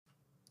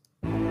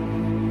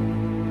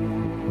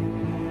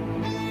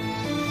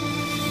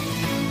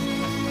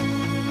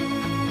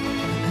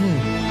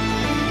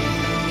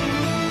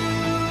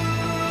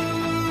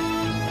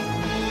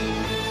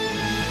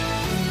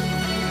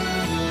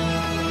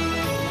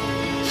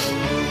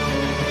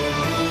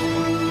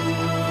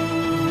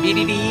What's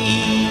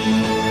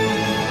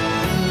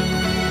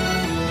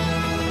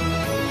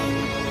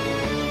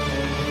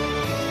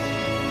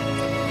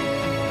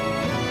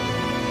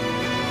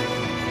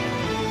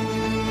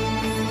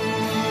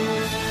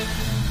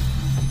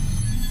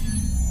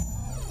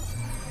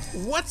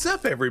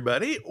up,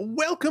 everybody?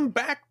 Welcome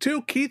back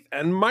to Keith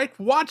and Mike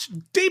Watch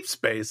Deep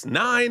Space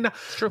Nine.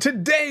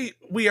 Today,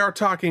 we are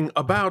talking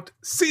about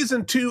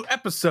Season 2,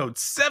 Episode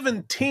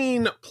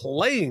 17,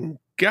 Playing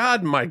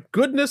God. My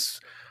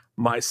goodness,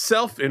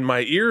 myself in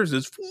my ears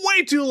is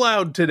way too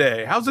loud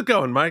today. How's it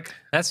going, Mike?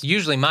 That's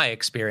usually my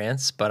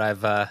experience, but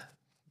I've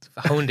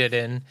honed it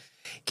in.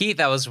 Keith,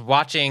 I was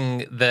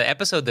watching the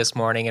episode this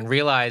morning and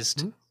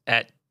realized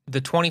at the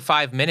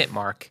 25-minute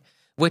mark,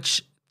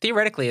 which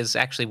theoretically is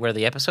actually where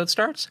the episode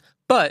starts,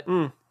 but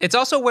it's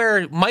also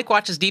where Mike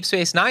Watches Deep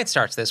Space Nine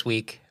starts this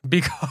week,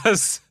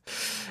 because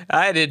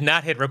I did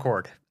not hit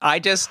record. I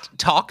just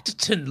talked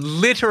to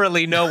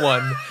literally no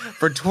one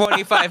for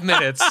 25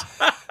 minutes.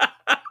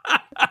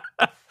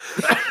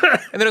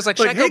 And then it was like,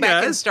 should I go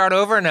back and start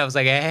over? And I was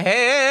like,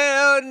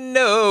 hell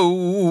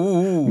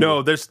no.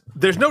 No, there's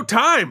no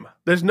time.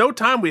 There's no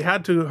time. We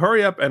had to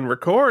hurry up and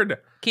record.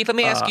 Keith, let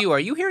me ask you, are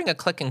you hearing a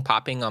clicking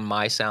popping on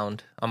my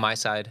sound, on my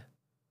side?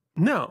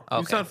 No,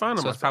 okay. You sound fine on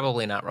my So it's side.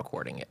 probably not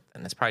recording it.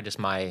 And it's probably just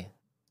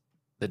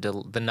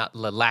the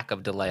lack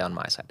of delay on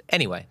my side.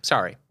 Anyway,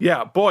 sorry.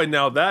 Yeah, boy,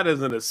 now that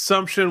is an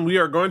assumption we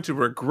are going to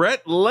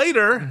regret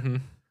later.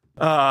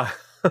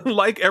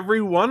 Like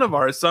every one of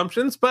our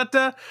assumptions, but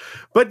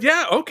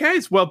yeah, okay.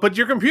 Well, but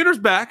your computer's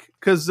back,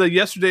 because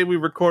yesterday we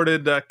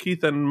recorded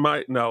Keith and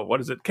K&M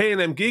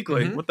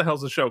Geekly. What the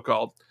hell's the show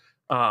called?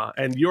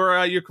 And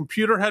your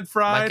computer had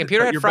fried. My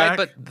computer had fried,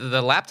 back. but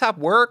the laptop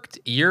worked.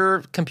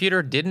 Your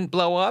computer didn't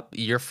blow up.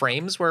 Your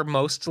frames were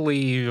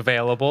mostly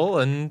available,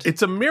 and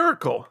it's a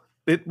miracle.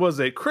 It was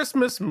a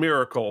Christmas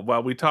miracle.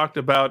 While we talked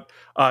about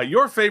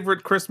your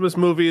favorite Christmas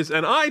movies,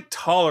 and I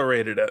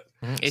tolerated it.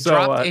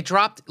 It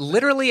dropped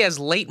literally as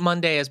late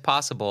Monday as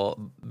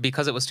possible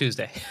because it was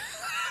Tuesday.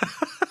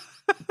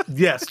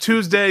 Yes,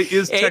 Tuesday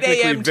is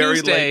technically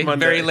very late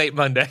Monday. Very late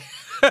Monday.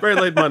 Very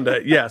late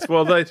Monday. Yes.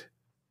 Well,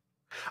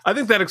 I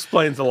think that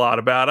explains a lot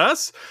about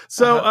us.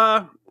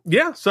 So,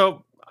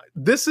 So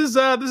this is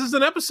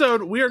an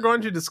episode we are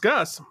going to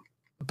discuss.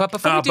 But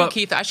before we do,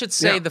 Keith, I should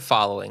say the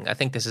following. I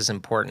think this is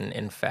important,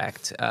 in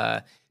fact.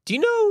 Do you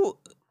know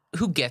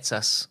who gets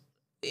us?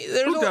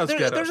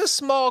 There's a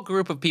small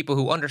group of people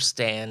who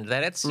understand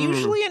that it's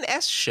usually an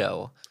S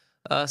show.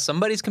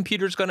 Somebody's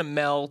computer's going to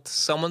melt.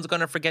 Someone's going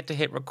to forget to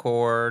hit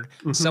record.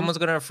 Someone's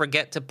going to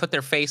forget to put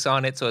their face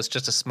on it, so it's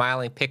just a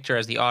smiling picture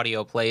as the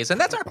audio plays.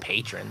 And that's our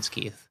patrons,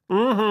 Keith.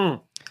 Why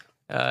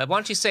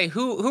don't you say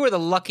who are the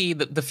lucky,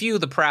 the few,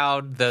 the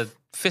proud, the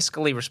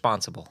fiscally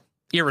irresponsible?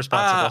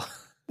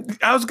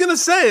 I was gonna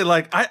say,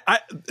 like, I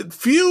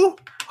few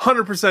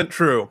 100%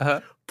 true.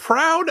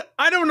 Proud,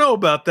 I don't know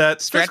about that.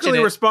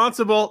 Fiscally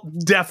responsible,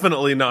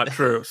 definitely not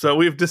true. So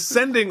we have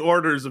descending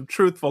orders of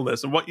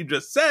truthfulness in what you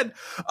just said,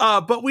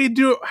 but we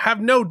do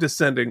have no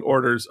descending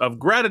orders of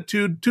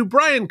gratitude to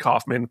Brian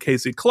Kaufman,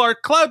 Casey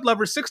Clark, Cloud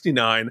Lover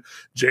 69,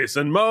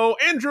 Jason Moe,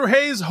 Andrew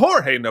Hayes,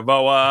 Jorge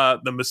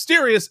Navoa, The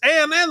Mysterious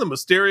Anne and the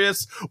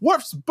Mysterious,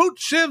 Worf's Boot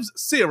Shivs,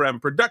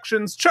 CRM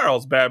Productions,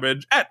 Charles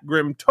Babbage, at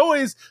Grim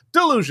Toys,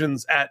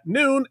 Delusions at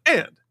Noon,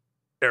 and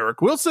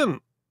Eric Wilson.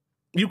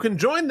 You can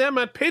join them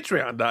at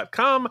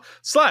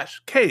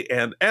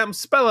patreon.com/KNM,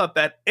 spell out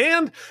that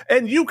and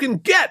you can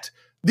get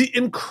the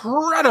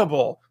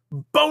incredible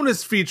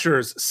bonus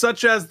features,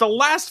 such as the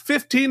last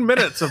 15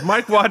 minutes of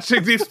Mike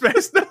watching Deep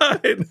Space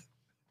Nine.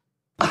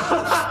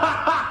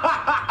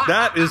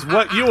 That is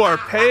what you are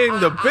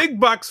paying the big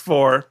bucks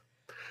for.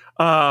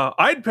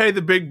 I'd pay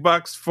the big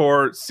bucks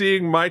for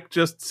seeing Mike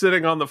just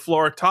sitting on the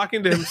floor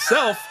talking to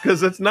himself,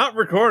 because it's not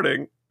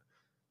recording.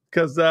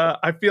 Because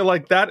I feel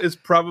like that is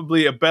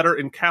probably a better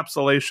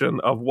encapsulation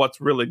of what's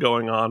really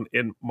going on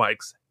in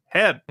Mike's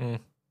head.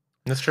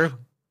 That's true.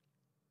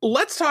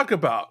 Let's talk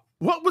about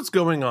what was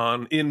going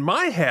on in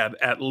my head,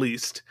 at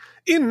least,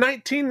 in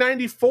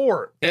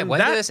 1994. Yeah, when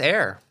did this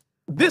air?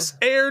 This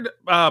aired,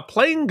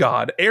 Playing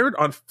God aired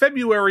on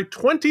February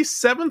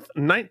 27th,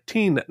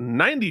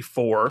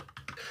 1994.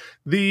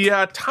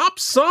 The top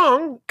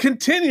song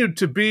continued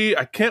to be,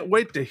 I can't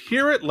wait to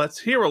hear it. Let's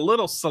hear a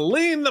little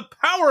Celine, The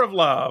Power of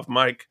Love,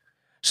 Mike.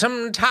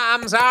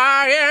 Sometimes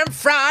I am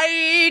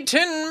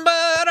frightened,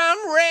 but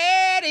I'm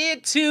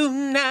ready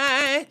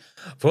tonight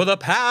for the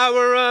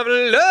power of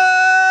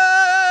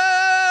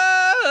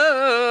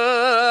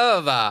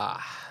love.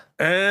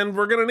 And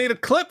we're going to need a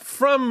clip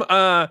from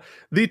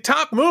the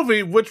top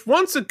movie, which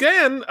once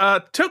again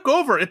took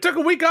over. It took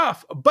a week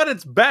off, but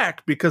it's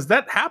back because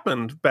that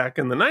happened back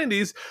in the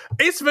 90s.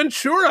 Ace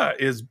Ventura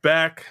is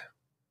back.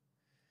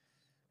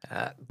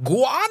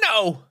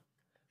 Guano.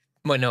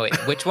 Wait, no, wait,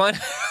 which one?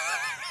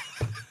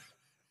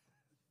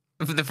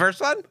 The first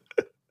one?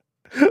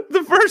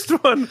 The first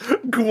one,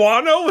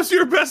 guano, was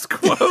your best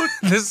quote.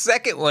 The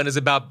second one is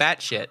about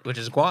batshit, which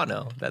is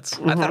guano. I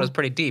thought it was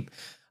pretty deep.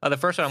 The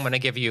first one I'm going to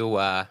give you,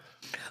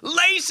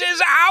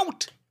 laces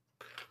out.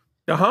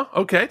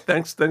 Okay.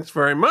 Thanks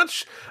very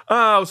much.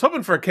 I was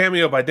hoping for a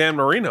cameo by Dan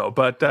Marino,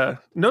 but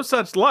no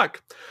such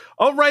luck.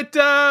 All right.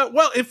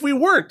 Well,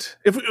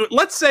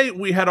 let's say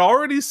we had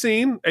already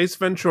seen Ace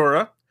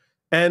Ventura,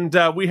 and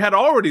we had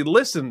already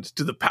listened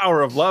to The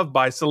Power of Love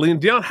by Celine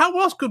Dion. How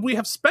else could we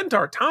have spent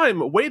our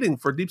time waiting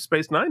for Deep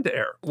Space Nine to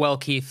air? Well,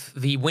 Keith,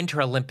 the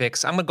Winter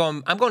Olympics. I'm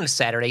going to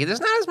Saturday. There's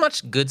not as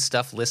much good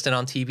stuff listed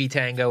on TV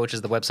Tango, which is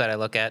the website I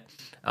look at,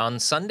 on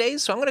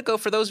Sundays. So I'm going to go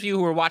for those of you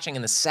who are watching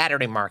in the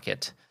Saturday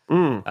market. We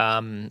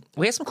have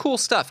some cool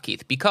stuff,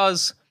 Keith,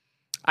 because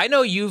I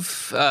know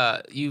you've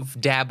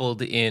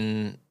dabbled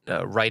in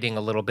writing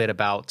a little bit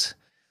about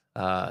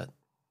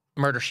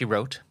Murder, She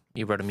Wrote.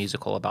 You wrote a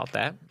musical about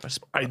that.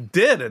 I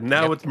did, and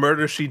now it's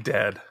Murder, She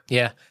Dead.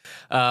 Yeah.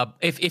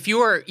 If you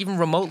are even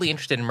remotely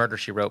interested in Murder,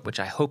 She Wrote, which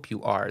I hope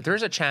you are,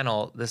 there's a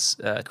channel, this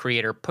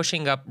creator,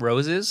 Pushing Up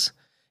Roses,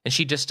 and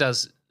she just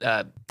does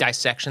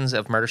dissections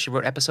of Murder, She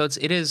Wrote episodes.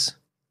 It is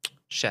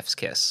chef's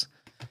kiss.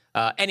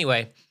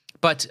 Anyway,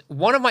 but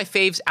one of my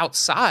faves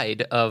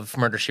outside of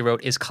Murder, She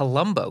Wrote is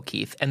Columbo,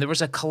 Keith. And there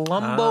was a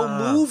Columbo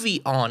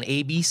movie on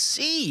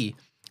ABC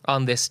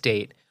on this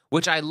date,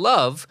 which I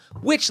love,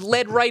 which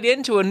led right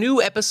into a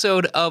new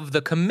episode of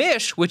The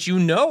Commish, which you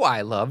know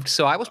I loved.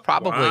 So I was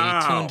probably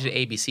tuned to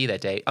ABC that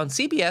day. On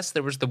CBS,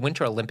 there was the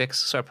Winter Olympics,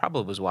 so I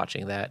probably was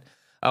watching that.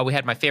 We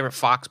had my favorite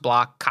Fox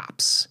block,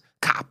 Cops,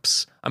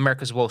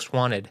 America's Most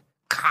Wanted,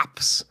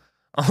 Cops,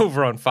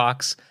 over on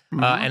Fox.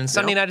 And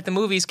Sunday Night at the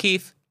Movies,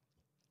 Keith,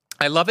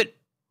 I love it.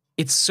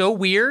 It's so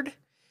weird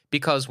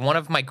because one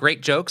of my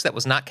great jokes that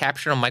was not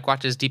captured on Mike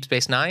Watch's Deep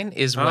Space Nine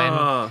is when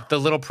the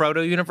little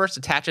proto-universe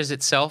attaches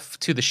itself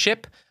to the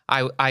ship.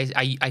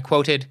 I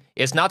quoted,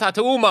 "It's not a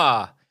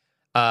tumor."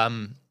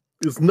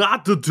 It's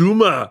not the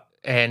tumor.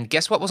 And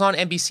guess what was on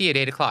NBC at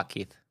 8 o'clock,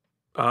 Keith?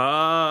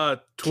 Twins?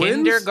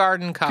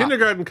 Kindergarten Cop.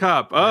 Kindergarten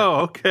Cop.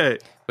 Oh, okay.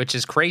 Which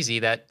is crazy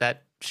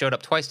that showed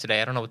up twice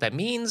today. I don't know what that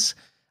means.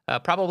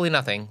 Probably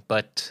nothing,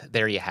 but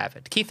there you have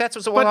it. Keith, that's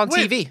what's on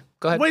TV.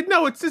 Go ahead. Wait,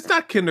 no, it's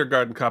not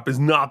Kindergarten Cop. It's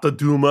not the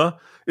Duma.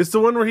 It's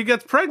the one where he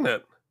gets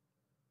pregnant.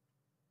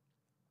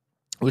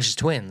 Which is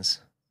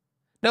twins.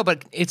 No,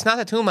 but it's not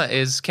the tumor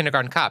is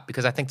Kindergarten Cop,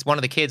 because I think one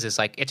of the kids is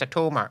like, it's a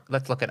tumor.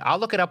 I'll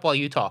look it up while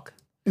you talk.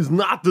 It's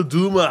not the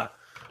Duma.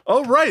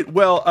 All right.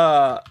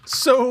 Well,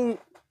 so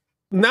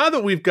now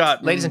that we've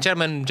got... Ladies and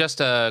gentlemen, just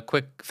a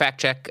quick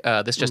fact check.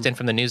 This just in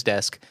from the news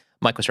desk.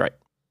 Mike was right.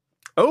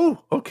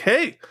 Oh,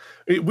 okay.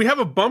 We have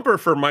a bumper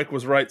for Mike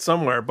was right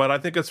somewhere, but I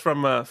think it's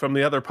from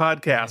the other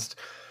podcast.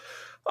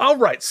 All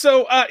right.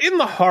 So in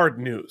the hard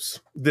news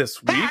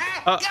this week...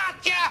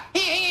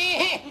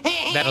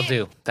 That'll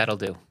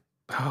do.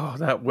 Oh,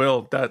 that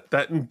will.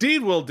 That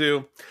indeed will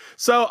do.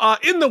 So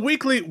in the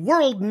weekly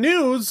world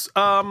news,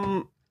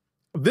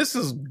 this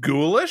is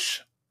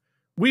ghoulish.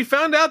 We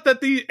found out that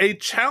a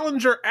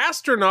Challenger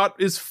astronaut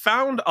is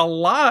found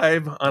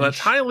alive on a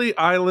tiny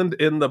island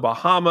in the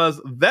Bahamas.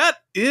 That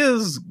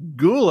is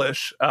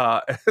ghoulish.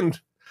 And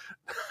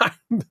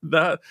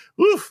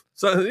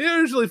so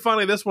usually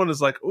funny. This one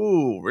is like,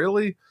 ooh,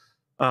 really?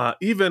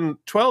 Even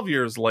 12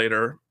 years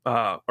later,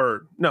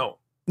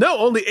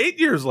 only 8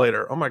 years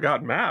later. Oh my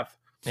God, math.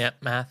 Yeah,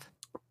 math.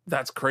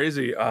 That's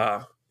crazy.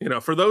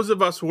 For those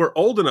of us who are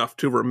old enough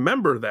to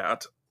remember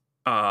that,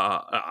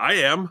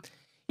 I am.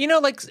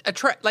 Like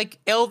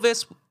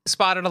Elvis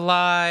spotted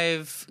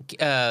alive,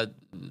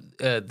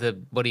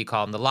 the what do you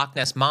call them? The Loch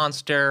Ness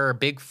Monster,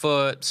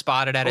 Bigfoot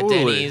spotted at a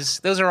Denny's.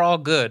 Those are all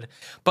good.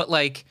 But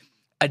like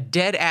a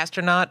dead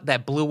astronaut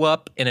that blew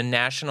up in a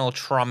national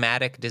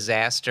traumatic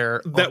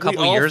disaster a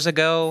couple years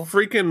ago.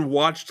 Freaking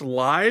watched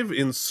live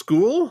in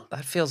school?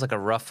 That feels like a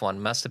rough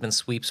one. Must have been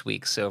sweeps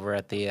weeks over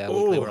at the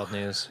Weekly World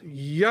News.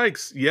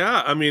 Yikes.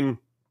 Yeah, I mean,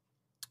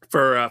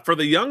 for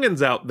the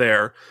youngins out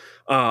there,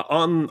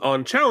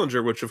 on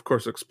Challenger, which of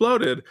course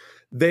exploded,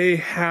 they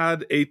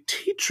had a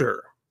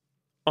teacher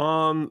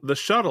on the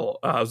shuttle.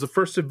 It was the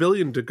first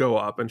civilian to go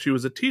up, and she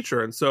was a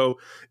teacher. And so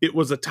it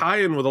was a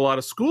tie-in with a lot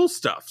of school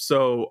stuff.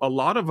 So a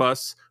lot of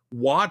us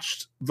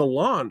watched the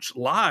launch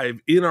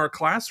live in our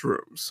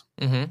classrooms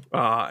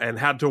and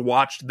had to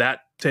watch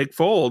that take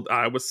fold.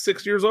 I was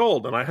 6 years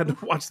old, and I had to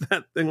watch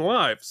that thing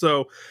live.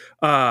 So,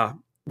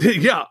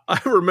 yeah,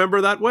 I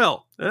remember that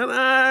well. And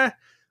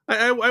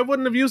I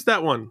wouldn't have used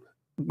that one.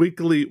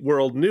 Weekly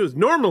World News,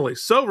 normally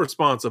so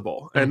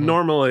responsible and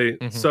normally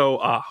so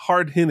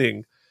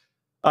hard-hitting.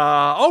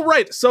 All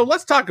right, so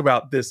let's talk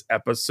about this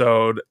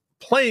episode,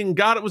 Playing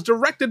God. It was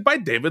directed by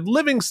David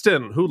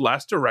Livingston, who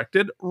last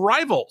directed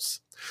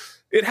Rivals.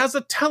 It has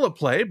a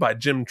teleplay by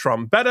Jim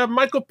Trombetta,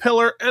 Michael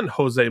Piller, and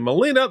Jose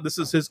Molina. This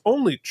is his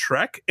only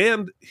Trek,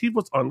 and he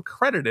was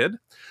uncredited,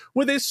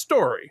 with a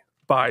story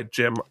by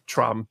Jim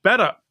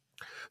Trombetta.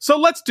 So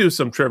let's do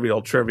some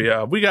trivial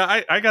trivia.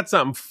 I got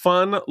something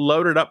fun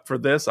loaded up for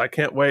this. I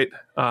can't wait.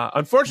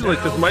 Unfortunately,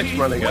 because Mike's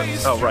running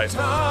it. Oh, right.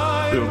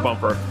 Do a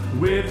bumper.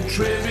 With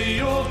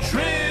trivial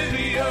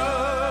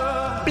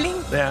trivia.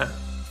 Bling. Yeah.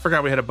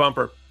 Forgot we had a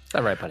bumper.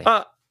 All right, buddy.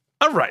 All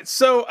right.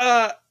 So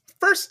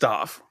first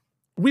off,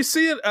 we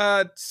see it,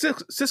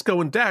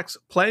 Cisco and Dax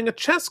playing a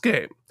chess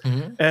game.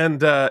 Mm-hmm.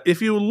 And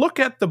if you look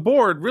at the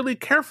board really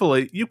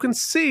carefully, you can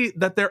see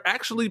that they're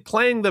actually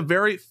playing the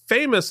very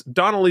famous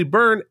Donnelly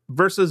Byrne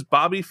versus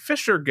Bobby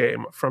Fischer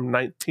game from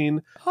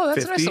 1956. Oh,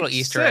 that's a nice little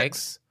Easter egg.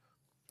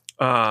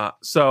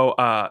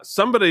 So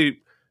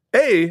somebody,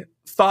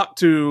 thought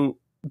to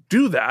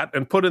do that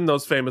and put in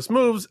those famous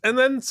moves, and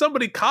then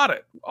somebody caught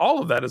it.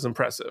 All of that is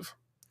impressive.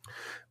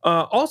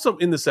 Also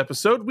in this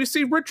episode, we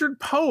see Richard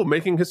Poe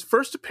making his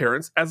first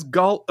appearance as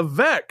Gul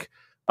Evek.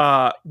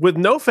 With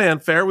no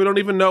fanfare, we don't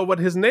even know what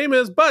his name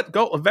is, but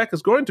Gul Evek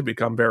is going to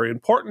become very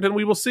important, and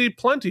we will see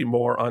plenty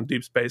more on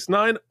Deep Space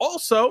Nine.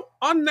 Also,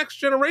 on Next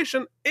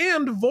Generation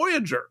and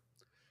Voyager,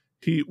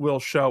 he will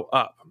show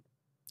up.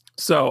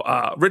 So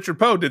Richard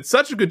Poe did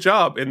such a good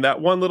job in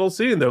that one little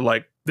scene. They're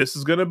like, this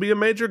is going to be a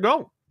major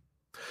Gul.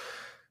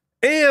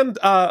 And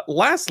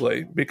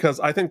lastly, because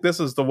I think this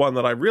is the one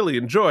that I really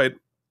enjoyed,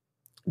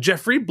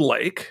 Jeffrey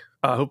Blake,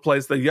 who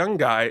plays the young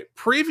guy,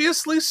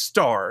 previously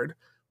starred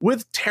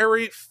with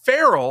Terry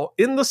Farrell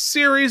in the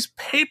series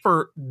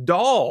Paper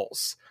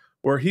Dolls,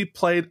 where he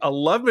played a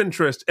love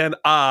interest. And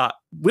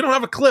we don't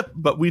have a clip,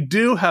 but we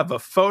do have a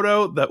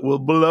photo that will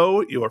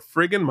blow your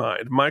friggin'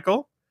 mind.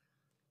 Michael,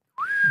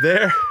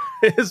 there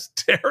is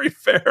Terry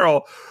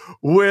Farrell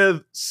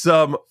with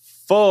some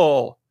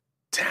full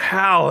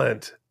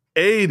talent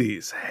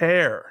 80s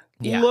hair.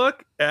 Yeah.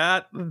 Look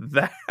at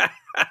that.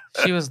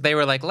 They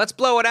were like, let's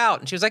blow it out.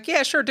 And she was like,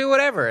 yeah, sure, do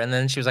whatever. And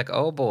then she was like,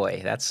 oh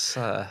boy, that's...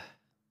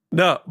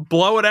 No,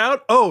 blow it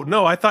out? Oh,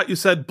 no, I thought you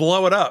said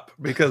blow it up,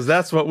 because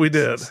that's what we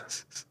did.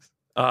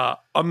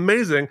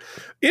 Amazing.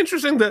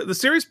 Interesting that the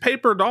series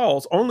Paper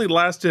Dolls only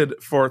lasted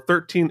for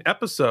 13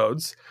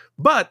 episodes,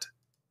 but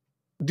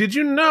did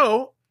you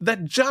know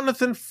that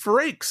Jonathan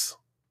Frakes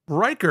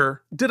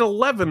Riker did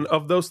 11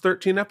 of those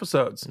 13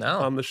 episodes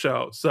on the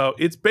show? So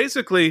it's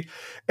basically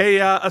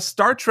a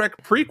Star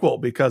Trek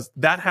prequel, because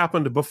that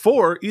happened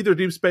before either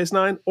Deep Space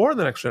Nine or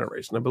The Next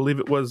Generation. I believe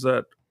it was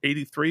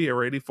 83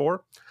 or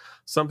 84,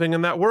 something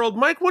in that world.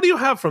 Mike, what do you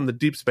have from the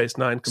Deep Space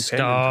Nine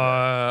companion?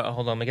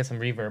 Hold on, let me get some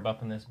reverb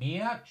up in this.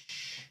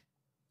 Biatch.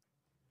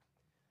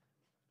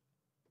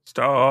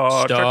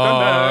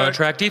 Star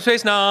Trek Deep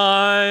Space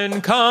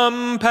Nine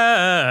companion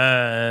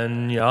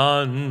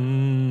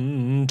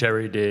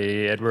Terry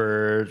D.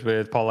 Edwards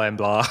with Paul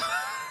Ambla.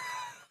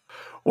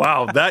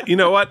 Wow, that, you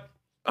know what?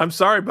 I'm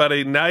sorry,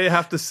 buddy. Now you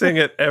have to sing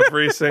it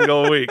every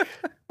single week.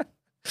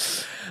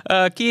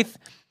 Keith,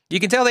 you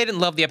can tell they didn't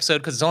love the episode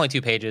because it's only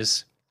 2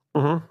 pages.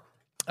 Mm-hmm.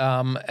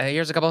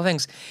 Here's a couple of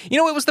things. You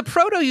know, it was the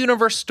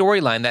proto-universe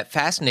storyline that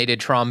fascinated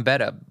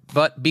Trombetta,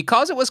 but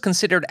because it was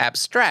considered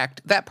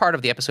abstract, that part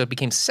of the episode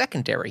became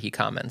secondary, he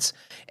comments,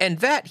 and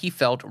that, he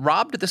felt,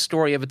 robbed the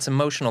story of its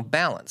emotional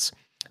balance.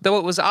 Though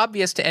it was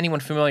obvious to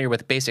anyone familiar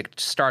with basic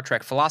Star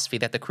Trek philosophy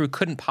that the crew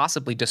couldn't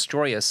possibly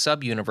destroy a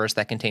sub-universe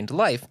that contained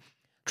life,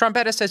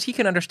 Trombetta says he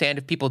can understand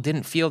if people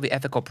didn't feel the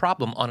ethical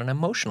problem on an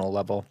emotional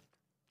level.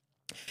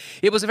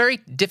 It was a very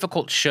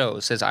difficult show,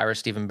 says Ira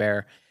Stephen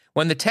Bear.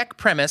 When the tech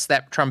premise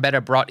that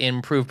Trombetta brought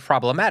in proved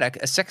problematic,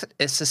 a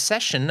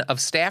succession of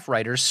staff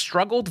writers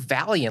struggled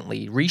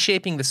valiantly,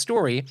 reshaping the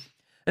story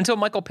until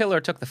Michael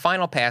Piller took the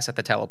final pass at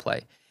the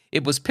teleplay.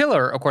 It was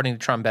Piller, according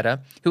to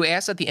Trombetta, who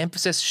asked that the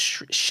emphasis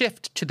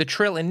shift to the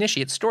Trill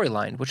Initiate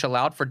storyline, which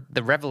allowed for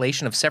the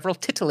revelation of several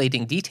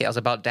titillating details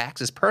about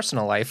Dax's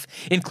personal life,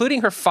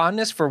 including her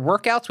fondness for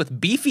workouts with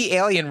beefy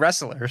alien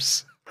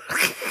wrestlers.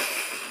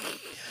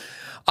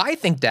 I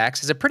think Dax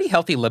has a pretty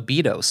healthy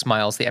libido,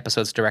 smiles the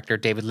episode's director,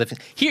 David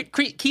Livingston. Here,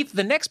 Keith,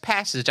 the next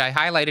passage I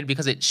highlighted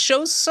because it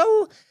shows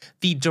so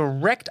the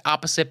direct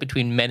opposite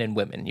between men and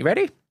women. You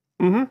ready?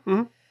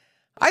 Mm-hmm.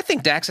 I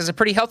think Dax has a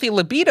pretty healthy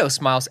libido,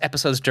 smiles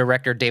episode's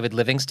director, David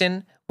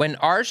Livingston. When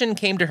Arjun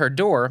came to her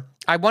door,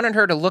 I wanted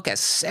her to look as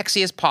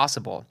sexy as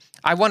possible.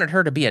 I wanted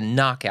her to be a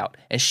knockout,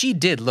 and she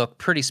did look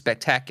pretty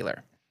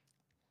spectacular.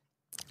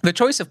 The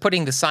choice of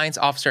putting the science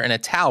officer in a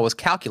towel was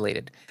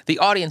calculated. The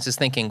audience is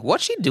thinking,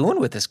 what's she doing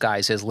with this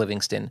guy, says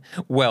Livingston.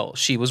 Well,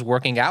 she was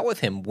working out with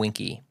him,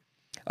 Winky.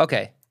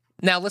 Okay,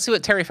 now let's see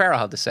what Terry Farrell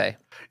had to say.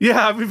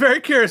 Yeah, I'd be very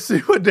curious to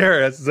see what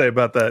Terry has to say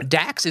about that.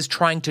 Dax is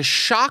trying to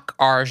shock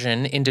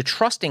Arjun into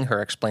trusting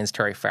her, explains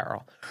Terry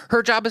Farrell.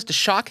 Her job is to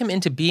shock him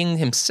into being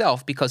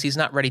himself because he's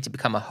not ready to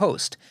become a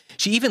host.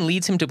 She even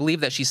leads him to believe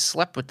that she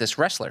slept with this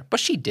wrestler, but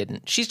she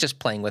didn't. She's just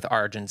playing with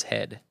Arjun's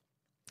head.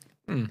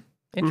 Interesting.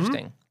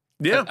 Mm-hmm.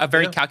 Yeah, a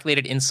very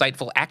calculated,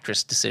 insightful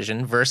actress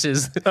decision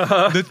versus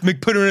let's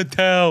put her in a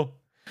towel.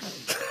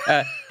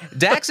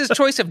 Dax's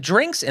choice of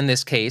drinks in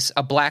this case,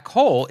 a black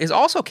hole, is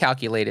also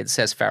calculated,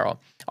 says Farrell.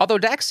 Although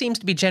Dax seems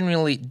to be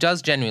genuinely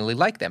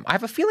like them. I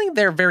have a feeling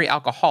they're very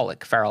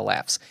alcoholic, Farrell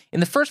laughs. In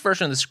the first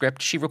version of the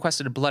script, she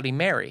requested a Bloody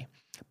Mary.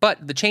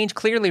 But the change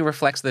clearly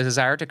reflects the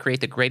desire to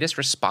create the greatest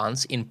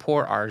response in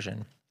poor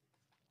Arjun.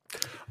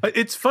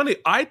 It's funny,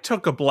 I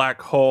took a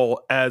black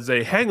hole as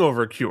a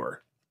hangover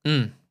cure.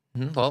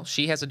 Well,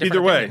 she has a different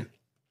Either way. opinion.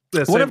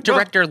 One of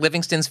director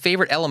Livingston's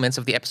favorite elements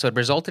of the episode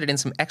resulted in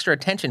some extra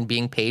attention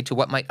being paid to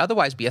what might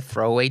otherwise be a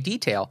throwaway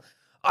detail.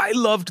 I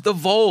loved the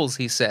voles,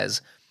 he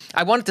says.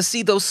 I wanted to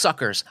see those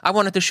suckers. I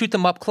wanted to shoot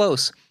them up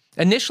close.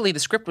 Initially, the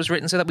script was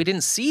written so that we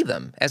didn't see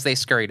them as they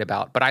scurried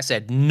about, but I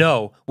said,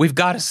 no, we've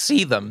got to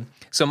see them.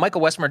 So Michael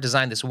Westmore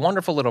designed this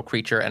wonderful little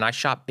creature, and I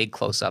shot big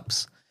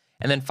close-ups.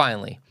 And then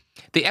finally,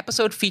 the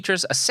episode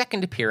features a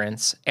second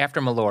appearance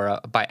after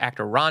Melora by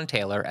actor Ron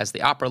Taylor as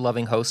the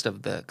opera-loving host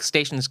of the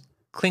station's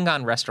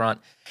Klingon restaurant,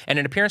 and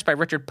an appearance by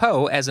Richard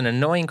Poe as an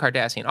annoying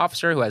Cardassian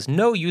officer who has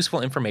no useful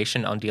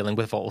information on dealing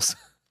with voles.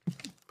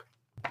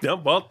 Yeah,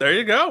 well, there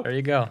you go. There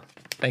you go.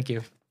 Thank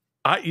you.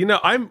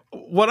 I'm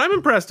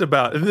impressed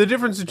about the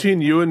difference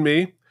between you and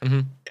me,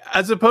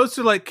 as opposed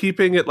to like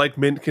keeping it like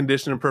mint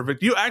condition and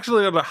perfect. You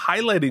actually are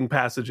highlighting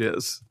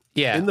passages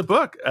in the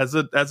book as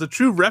a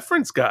true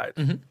reference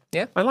guide.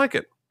 Yeah, I like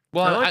it.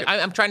 Well,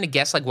 I'm trying to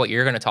guess like what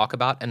you're going to talk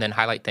about, and then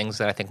highlight things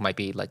that I think might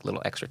be like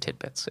little extra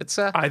tidbits. It's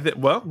a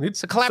collaborative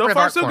so far,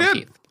 art so form, good.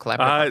 Keith. Collaborative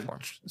art form.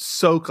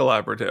 So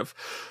collaborative.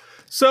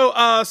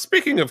 So,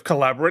 speaking of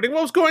collaborating,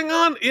 what was going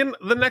on in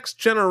The Next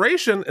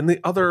Generation and the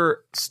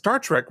other Star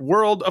Trek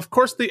world? Of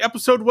course, the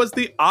episode was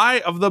The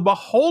Eye of the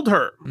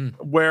Beholder,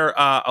 where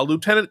a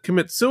lieutenant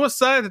commits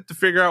suicide to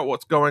figure out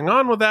what's going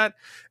on with that.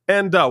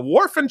 And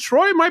Worf and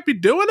Troy might be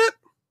doing it.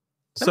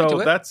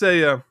 That's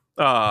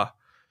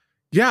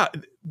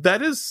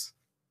that is...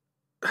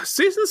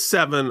 Season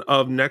 7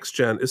 of Next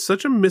Gen is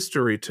such a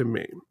mystery to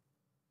me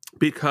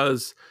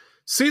because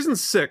Season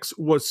 6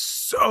 was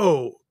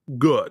so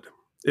good.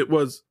 It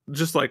was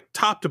just like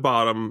top to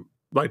bottom,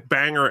 like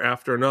banger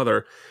after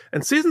another.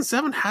 And Season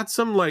 7 had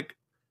some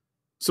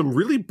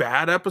really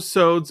bad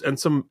episodes and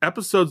some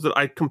episodes that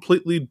I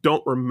completely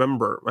don't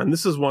remember. And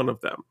this is one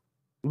of them.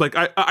 Like,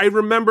 I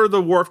remember the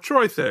Worf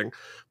Troy thing,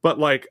 but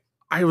like,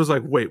 I was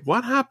like, wait,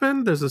 what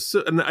happened?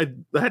 And I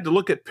had to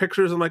look at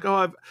pictures. I'm like,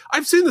 oh,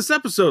 I've seen this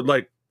episode.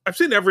 Like, I've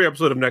seen every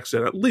episode of Next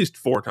Gen at least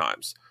 4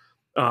 times.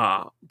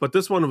 But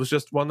this one was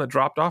just one that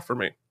dropped off for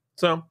me.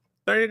 So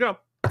there you go.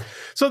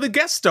 So the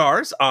guest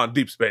stars on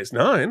Deep Space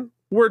Nine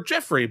were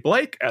Jeffrey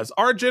Blake as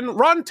Arjun,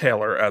 Ron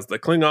Taylor as the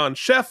Klingon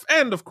chef,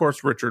 and of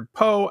course Richard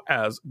Poe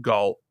as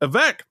Gul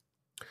Evek.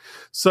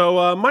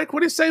 So Mike, what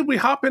do you say we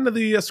hop into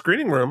the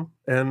screening room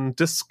and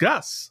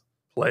discuss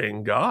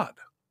Playing God?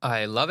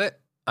 I love it.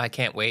 I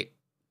can't wait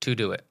to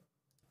do it.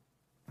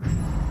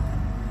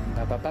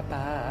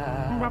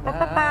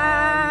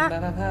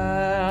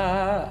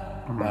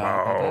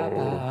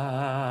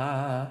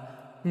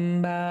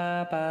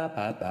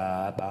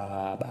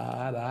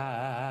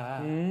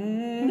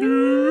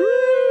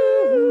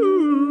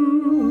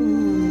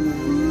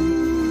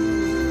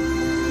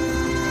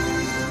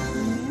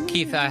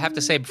 Keith, I have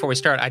to say before we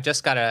start, I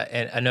just got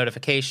a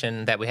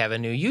notification that we have a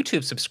new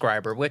YouTube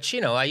subscriber, which,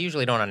 I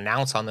usually don't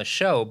announce on the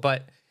show,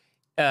 but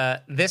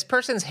this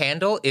person's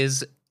handle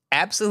is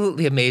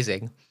absolutely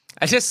amazing.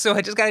 I just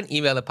got an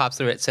email that pops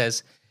through. It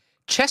says,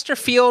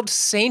 Chesterfield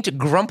Saint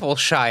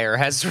Grumpleshire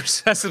has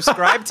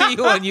subscribed to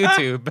you on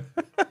YouTube.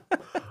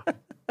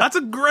 That's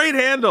a great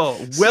handle.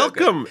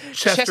 Welcome,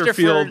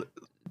 Chesterfield.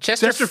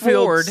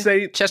 Chesterford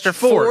Saint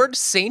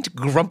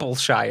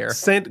Grumpleshire.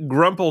 Saint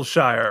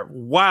Grumpleshire.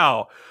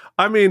 Wow.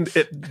 I mean,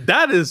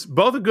 that is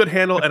both a good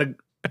handle and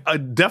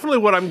definitely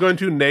what I'm going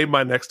to name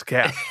my next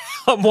cat.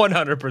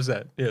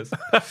 100%. Yes.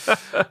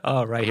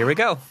 All right, here we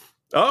go.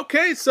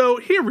 Okay, so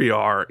here we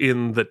are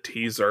in the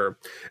teaser.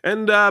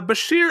 And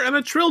Bashir and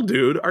a Trill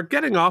Dude are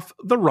getting off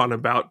the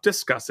runabout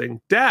discussing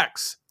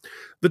Dax.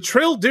 The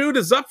Trill Dude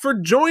is up for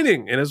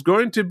joining and is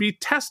going to be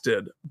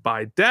tested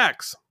by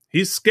Dax.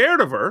 He's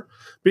scared of her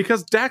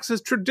because Dax has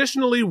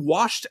traditionally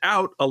washed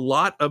out a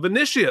lot of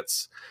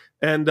initiates.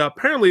 And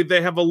apparently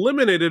they have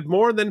eliminated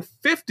more than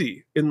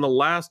 50 in the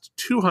last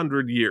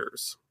 200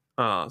 years.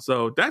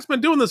 So Dax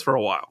been doing this for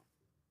a while.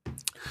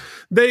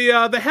 They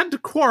head to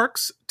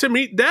Quark's to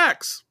meet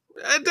Dax.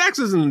 Dax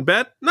isn't in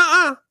bed.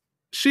 Nuh-uh.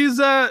 She's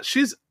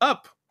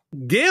up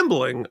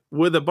gambling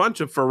with a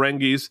bunch of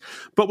Ferengis,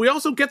 but we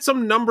also get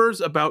some numbers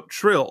about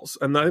Trills,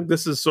 and I think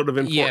this is sort of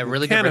important. Yeah,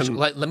 really good.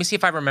 Let me see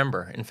if I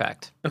remember, in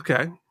fact.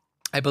 Okay.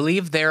 I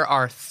believe there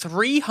are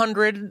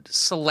 300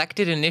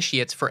 selected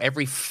initiates for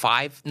every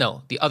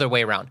the other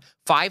way around.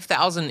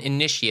 5,000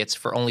 initiates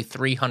for only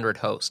 300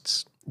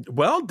 hosts.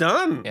 Well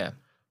done. Yeah.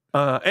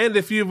 And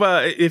if you're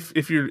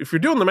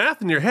doing the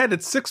math in your head,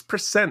 it's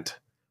 6%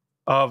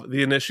 of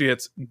the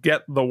initiates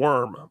get the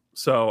worm.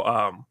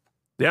 So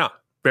yeah,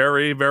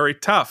 very, very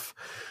tough.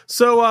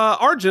 So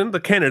Arjun, the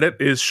candidate,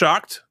 is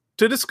shocked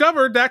to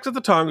discover Dax at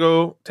the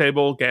Tongo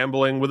table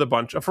gambling with a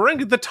bunch of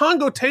Ferengi. The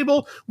Tongo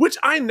table, which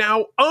I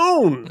now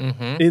own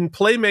in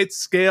Playmates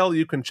scale.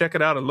 You can check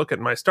it out and look at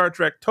my Star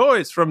Trek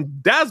toys from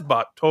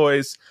Dazbot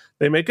Toys.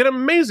 They make an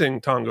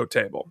amazing Tongo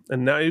table.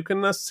 And now you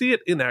can see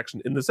it in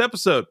action in this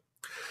episode.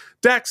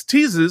 Dax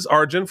teases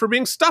Arjun for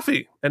being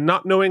stuffy and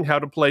not knowing how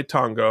to play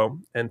Tongo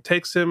and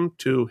takes him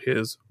to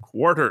his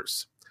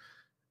quarters.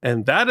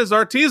 And that is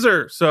our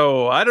teaser.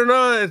 So I don't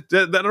know,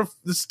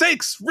 the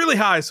stakes really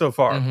high so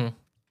far.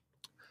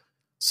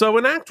 So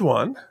in Act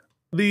 1,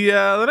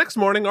 the next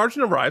morning,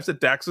 Arjun arrives at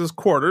Dax's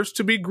quarters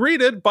to be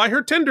greeted by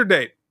her Tinder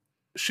date.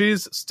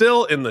 She's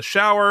still in the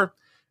shower,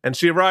 and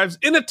she arrives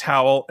in a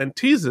towel and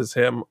teases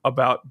him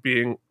about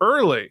being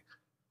early.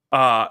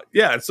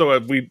 And so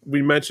we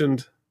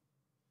mentioned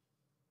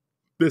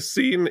this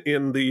scene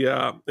in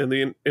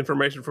the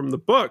information from the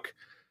book.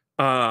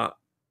 The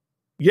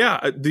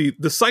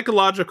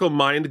psychological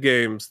mind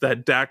games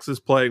that Dax is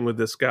playing with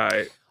this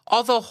guy.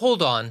 Although,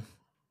 hold on.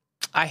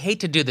 I hate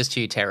to do this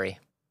to you, Terry.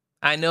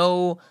 I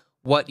know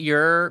that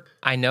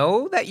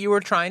you were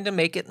trying to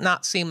make it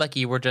not seem like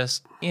you were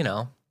just,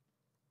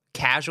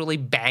 casually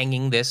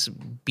banging this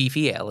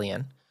beefy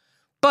alien.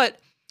 But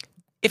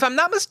if I'm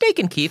not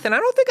mistaken, Keith, and I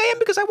don't think I am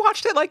because I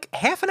watched it like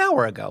half an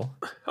hour ago.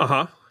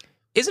 Uh-huh.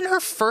 Isn't her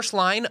first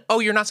line, "Oh,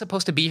 you're not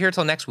supposed to be here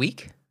till next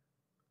week"?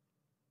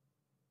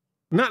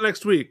 Not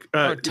next week.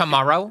 Or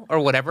tomorrow or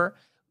whatever.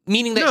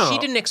 Meaning that she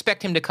didn't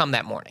expect him to come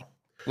that morning.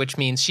 Which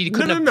means she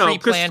couldn't have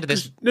pre-planned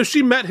this. No,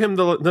 she met him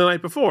the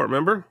night before,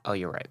 remember? Oh,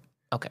 you're right.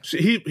 Okay.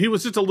 He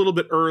was just a little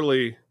bit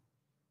early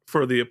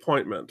for the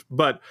appointment.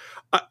 But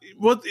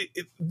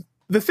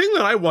the thing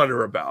that I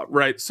wonder about,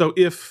 right? So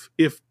if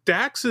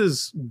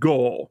Dax's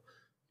goal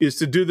is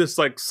to do this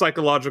like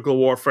psychological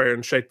warfare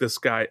and shake this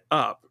guy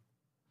up,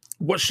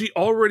 was she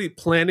already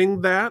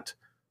planning that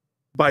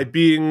by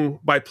playing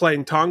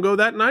Tongo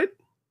that night?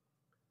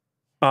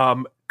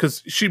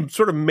 Because she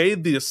sort of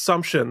made the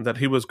assumption that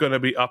he was going to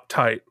be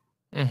uptight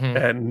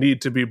and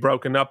need to be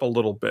broken up a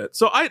little bit.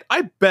 So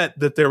I bet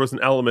that there was an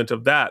element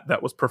of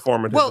that was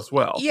performative as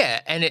well.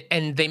 Yeah,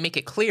 and they make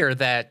it clear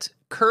that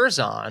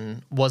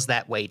Curzon was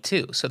that way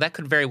too. So that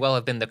could very well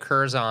have been the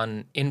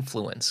Curzon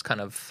influence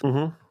kind of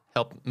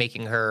help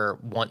making her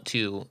want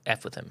to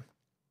F with him.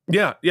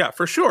 Yeah,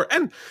 for sure.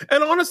 And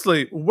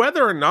honestly,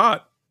 whether or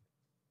not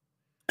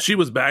she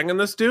was banging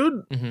this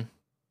dude,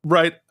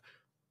 right?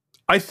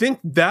 I think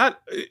that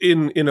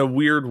in a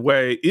weird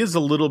way is a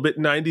little bit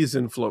 90s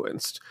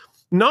influenced.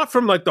 Not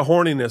from like the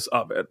horniness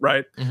of it,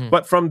 right?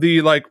 But from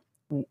the like,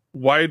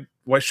 why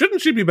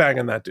shouldn't she be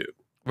banging that dude?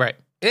 Right.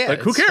 Yeah. Like,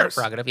 who cares?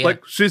 Yeah.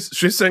 Like,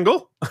 she's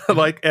single.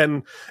 Like,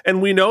 and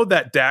we know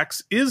that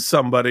Dax is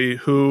somebody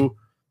who,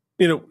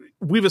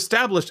 we've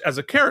established as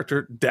a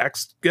character,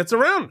 Dax gets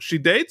around. She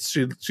dates.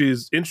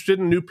 She's interested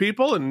in new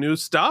people and new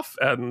stuff,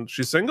 and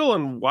she's single.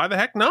 And why the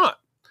heck not?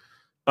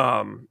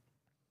 But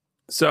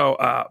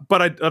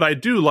I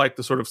do like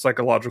the sort of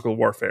psychological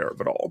warfare of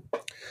it all.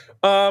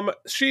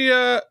 She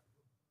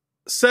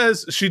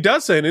says, she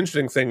does say an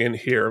interesting thing in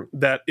here,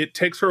 that it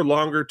takes her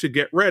longer to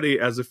get ready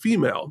as a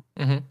female,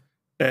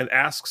 and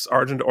asks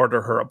Arjun to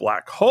order her a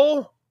black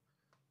hole,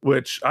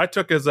 which I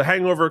took as a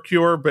hangover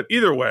cure, but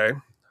either way.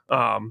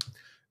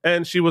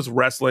 And she was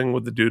wrestling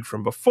with the dude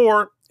from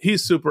before.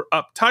 He's super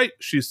uptight.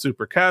 She's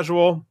super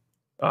casual.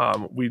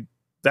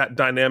 That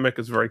dynamic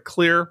is very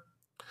clear.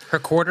 Her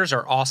quarters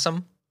are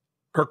awesome.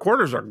 Her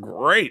quarters are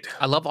great.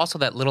 I love also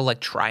that little like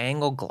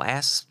triangle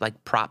glass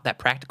like prop, that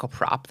practical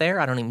prop there.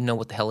 I don't even know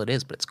what the hell it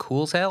is, but it's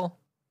cool as hell.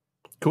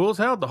 Cool as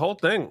hell, the whole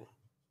thing.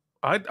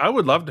 I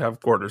would love to have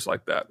quarters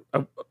like that.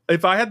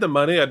 If I had the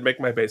money, I'd make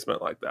my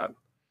basement like that.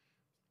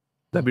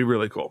 That'd be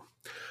really cool.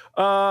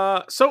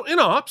 So in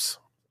Ops,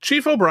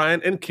 Chief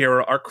O'Brien and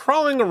Kira are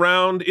crawling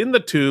around in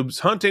the tubes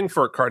hunting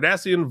for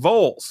Cardassian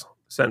voles,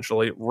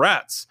 essentially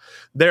rats.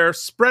 They're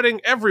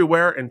spreading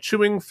everywhere and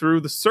chewing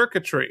through the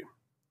circuitry.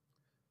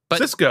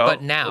 Cisco.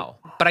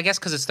 But I guess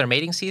because it's their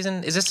mating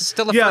season. Is this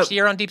still the first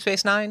year on Deep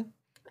Space Nine?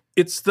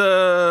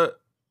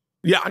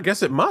 I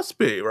guess it must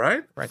be,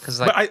 right? Right, because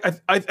but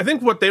I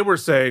think what they were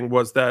saying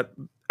was that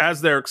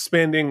as they're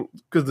expanding,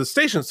 because the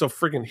station's so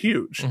freaking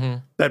huge,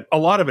 that a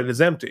lot of it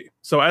is empty.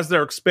 So as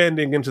they're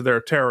expanding into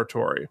their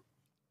territory,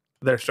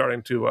 they're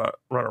starting to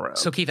run around.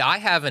 So Keith, I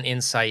have an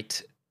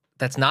insight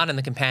that's not in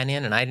the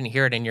companion, and I didn't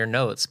hear it in your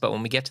notes, but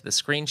when we get to the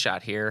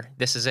screenshot here,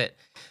 this is it.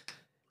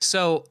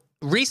 So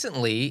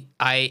recently,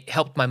 I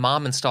helped my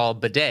mom install a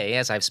bidet,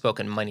 as I've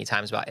spoken many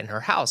times about in her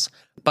house,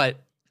 but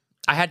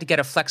I had to get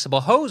a flexible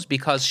hose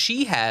because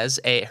she has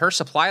her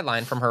supply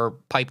line from her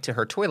pipe to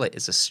her toilet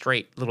is a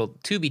straight little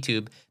tubey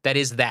tube that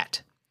is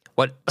that.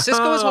 What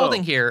Cisco is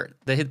holding here,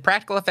 the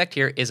practical effect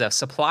here is a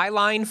supply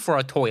line for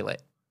a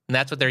toilet, and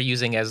that's what they're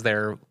using as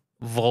their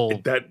vole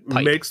That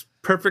pipe. Makes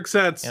perfect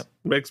sense. Yep.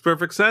 Makes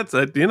perfect sense.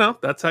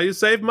 That's how you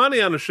save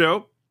money on a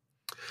show.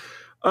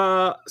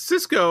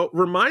 Cisco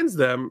reminds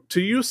them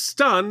to use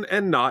stun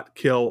and not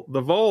kill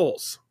the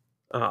voles.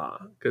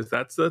 Because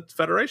that's the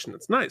Federation.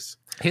 It's nice.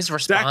 His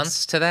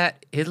response to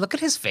that, look at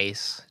his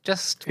face.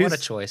 What a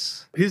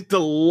choice. He's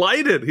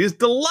delighted. He's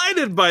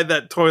delighted by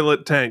that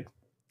toilet tank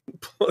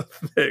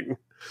thing.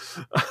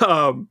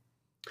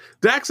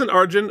 Dax and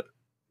Arjun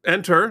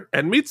enter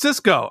and meet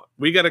Cisco.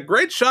 We get a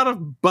great shot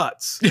of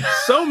butts.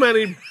 So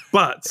many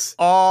butts.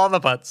 All the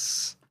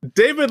butts.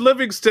 David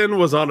Livingston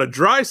was on a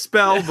dry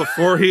spell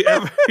before he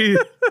ever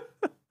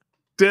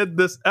did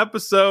this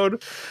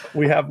episode.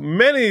 We have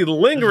many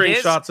lingering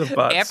shots of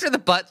butts. After the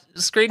butt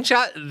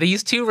screenshot,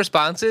 these two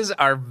responses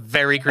are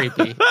very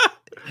creepy.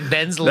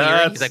 Ben's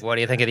leering. He's like, "What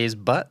do you think of these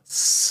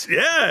butts?"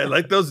 Yeah,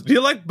 like those. Do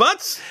you like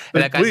butts?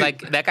 And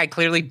that guy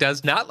clearly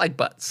does not like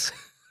butts.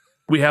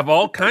 We have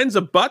all kinds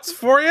of butts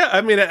for you.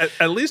 I mean,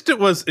 at least it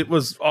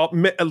was all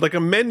like a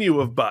menu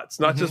of butts,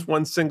 not just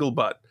one single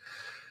butt.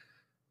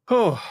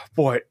 Oh,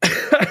 boy.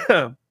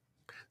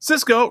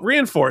 Sisko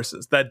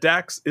reinforces that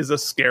Dax is a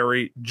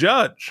scary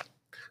judge.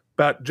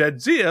 But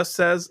Jadzia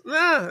says,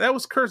 nah, that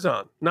was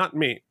Curzon, not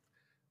me.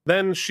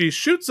 Then she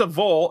shoots a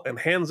vole and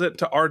hands it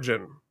to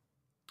Arjun.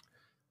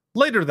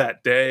 Later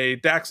that day,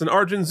 Dax and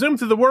Arjun zoom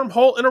through the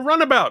wormhole in a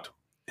runabout.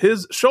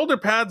 His shoulder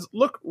pads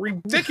look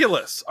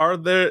ridiculous.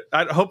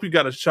 I hope you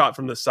got a shot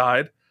from the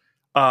side,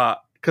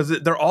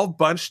 because they're all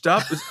bunched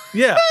up.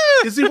 Yeah,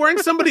 is he wearing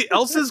somebody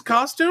else's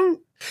costume?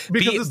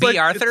 Because it's like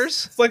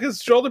Arthur's. It's like his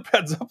shoulder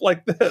pads up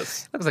like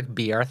this. Looks like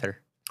B.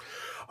 Arthur.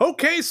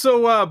 Okay,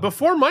 so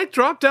before Mike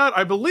dropped out,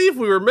 I believe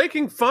we were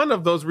making fun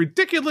of those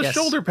ridiculous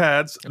shoulder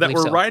pads that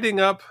were riding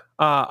up.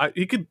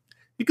 You could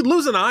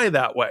lose an eye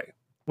that way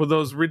with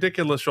those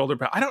ridiculous shoulder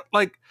pads. I don't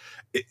like.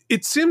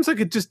 It seems like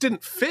it just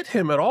didn't fit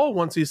him at all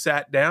once he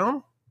sat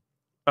down.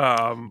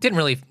 Didn't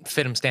really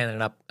fit him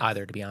standing up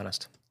either, to be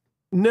honest.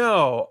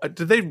 No,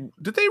 did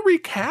they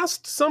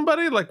recast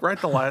somebody like right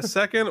the last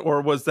second,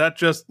 or was that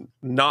just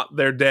not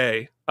their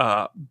day?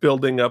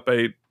 Building up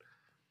a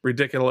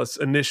ridiculous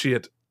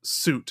initiate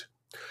suit.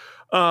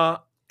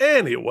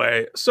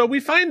 Anyway, so we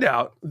find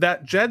out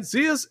that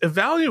Jadzia's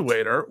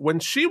evaluator,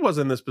 when she was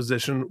in this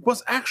position,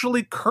 was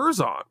actually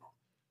Curzon.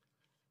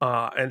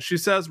 And she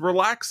says,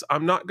 relax,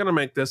 I'm not going to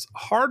make this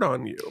hard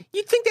on you.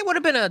 You'd think that would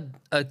have been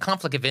a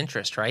conflict of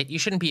interest, right? You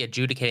shouldn't be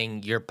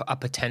adjudicating a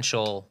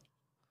potential...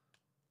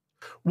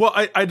 Well,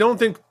 I don't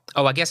think...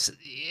 Oh, I guess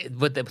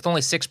with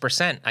only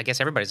 6%, I guess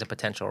everybody's a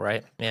potential,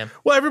 right? Yeah.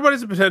 Well,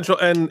 everybody's a potential,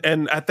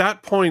 and at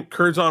that point,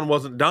 Curzon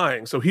wasn't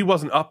dying, so he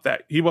wasn't up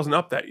that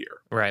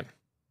year. Right.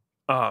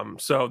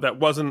 So that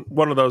wasn't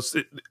one of those...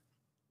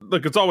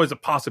 Look, it's always a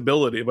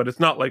possibility, but it's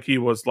not like he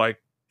was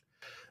like...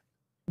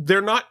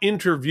 They're not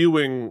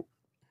interviewing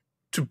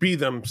to be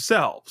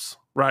themselves,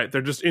 right?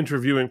 They're just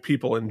interviewing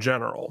people in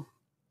general.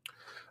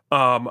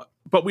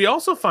 But we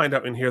also find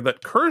out in here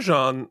that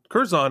Curzon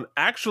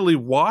actually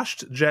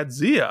washed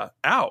Jadzia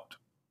out,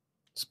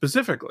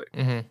 specifically.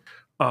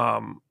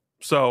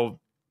 So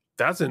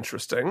that's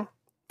interesting.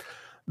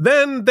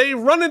 Then they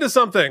run into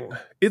something.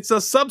 It's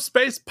a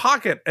subspace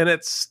pocket, and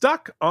it's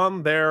stuck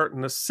on their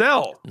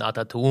nacelle. Not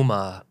a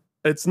Tuma.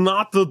 It's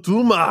not the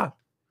Tuma.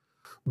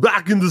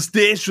 Back in the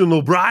station,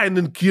 O'Brien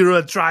and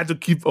Kira try to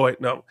keep... Oh, wait,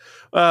 no.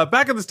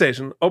 Back at the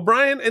station,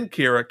 O'Brien and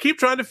Kira keep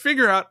trying to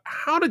figure out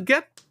how to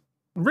get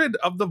rid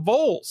of the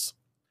voles.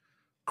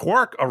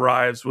 Quark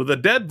arrives with a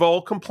dead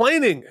vole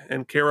complaining,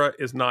 and Kira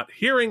is not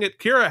hearing it.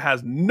 Kira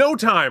has no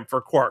time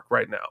for Quark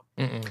right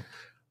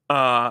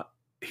now.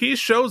 He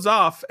shows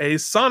off a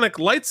sonic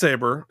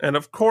lightsaber, and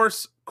of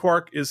course,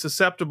 Quark is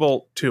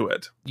susceptible to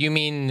it. You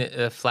mean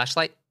a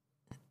flashlight?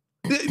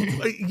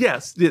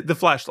 Yes, the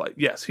flashlight.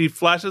 Yes, he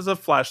flashes a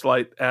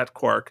flashlight at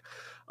Quark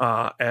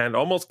and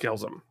almost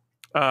kills him.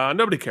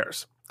 Nobody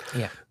cares.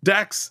 Yeah.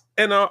 Dax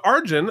and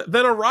Arjun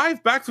then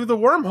arrive back through the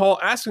wormhole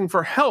asking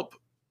for help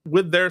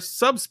with their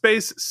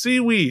subspace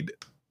seaweed.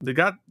 They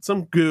got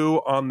some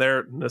goo on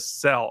their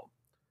nacelle.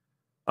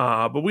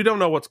 But we don't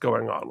know what's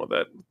going on with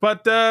it.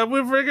 But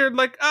we figured,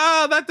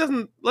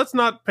 let's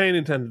not pay any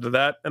attention to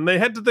that. And they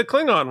head to the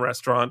Klingon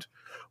restaurant,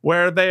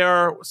 where they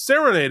are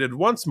serenaded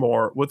once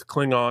more with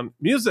Klingon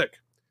music.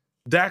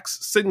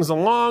 Dax sings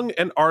along,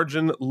 and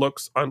Arjun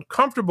looks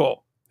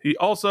uncomfortable. He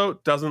also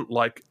doesn't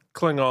like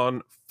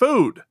Klingon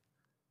food.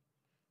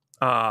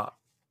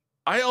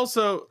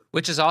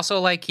 Which is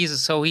also like he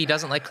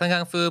doesn't like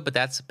Klingon food, but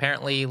that's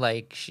apparently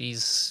like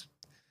she's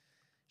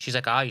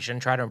like, you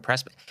shouldn't try to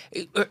impress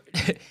me.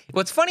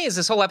 What's funny is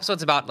this whole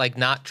episode's about like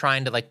not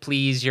trying to like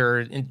please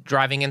your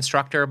driving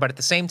instructor, but at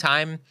the same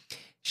time,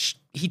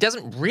 he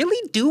doesn't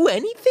really do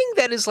anything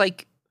that is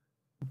like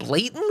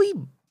blatantly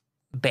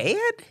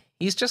bad.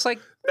 He's just like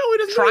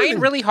trying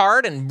really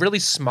hard and really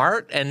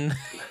smart, and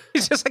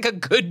he's just like a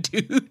good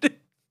dude.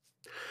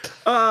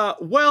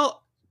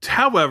 Well,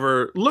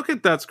 however, look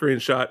at that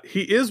screenshot.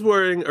 He is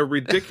wearing a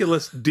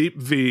ridiculous deep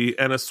V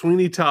and a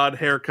Sweeney Todd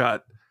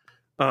haircut.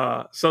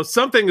 So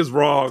something is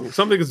wrong.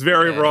 Something is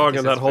very wrong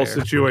in that whole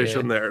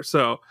situation there.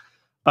 So,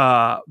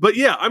 but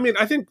yeah, I mean,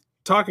 I think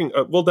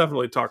we'll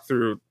definitely talk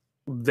through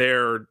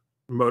their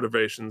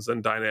motivations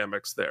and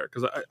dynamics there,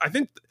 because I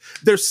think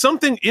there's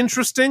something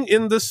interesting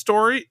in this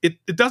story. It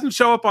doesn't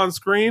show up on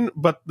screen,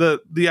 but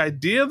the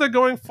idea they're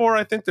going for,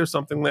 I think there's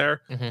something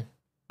there.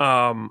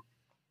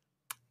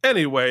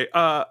 Anyway,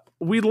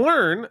 we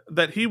learn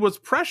that he was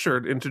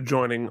pressured into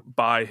joining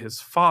by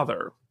his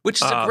father,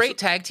 which is a great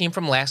tag team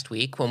from last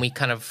week when we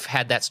kind of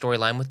had that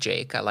storyline with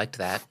Jake. I liked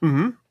that.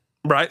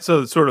 Right,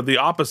 so it's sort of the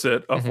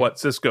opposite of what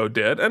Sisko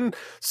did, and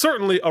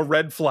certainly a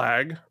red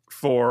flag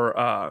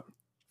for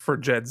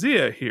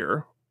Jadzia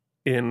here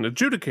in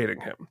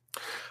adjudicating him.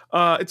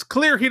 It's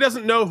clear he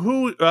doesn't know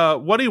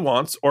what he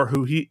wants or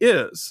who he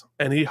is,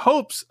 and he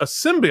hopes a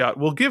symbiote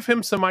will give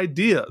him some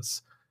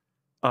ideas.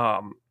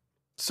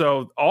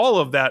 So all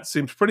of that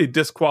seems pretty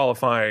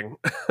disqualifying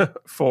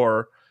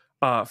for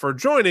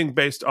joining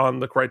based on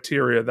the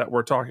criteria that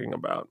we're talking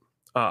about.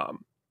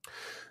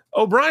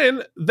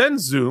 O'Brien then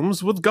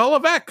zooms with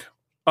Gulliver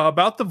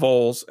about the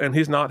voles, and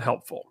he's not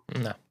helpful.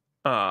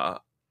 No.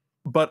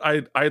 But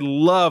I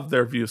love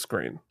their view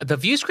screen. The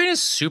view screen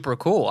is super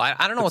cool.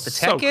 I don't know what the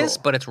tech is,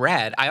 but it's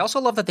rad. I also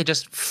love that they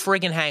just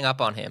friggin' hang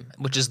up on him,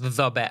 which is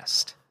the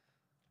best.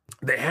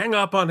 They hang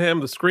up on him.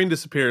 The screen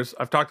disappears.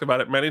 I've talked about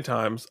it many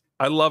times.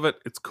 I love it.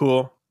 It's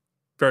cool.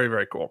 Very,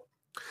 very cool.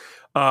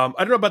 I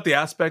don't know about the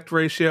aspect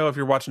ratio. If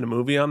you're watching a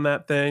movie on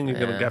that thing, you're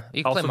going to get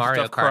you can play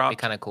Mario Kart. It'd be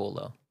kind of cool,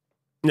 though.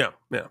 Yeah,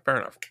 fair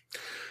enough.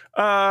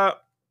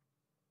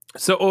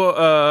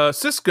 So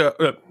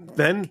Cisco,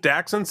 then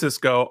Dax and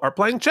Cisco are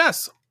playing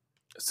chess.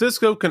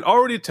 Cisco can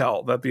already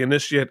tell that the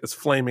initiate is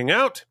flaming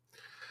out.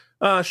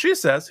 She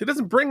says he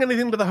doesn't bring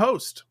anything to the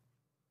host.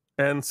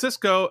 And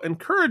Cisco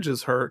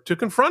encourages her to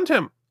confront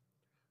him.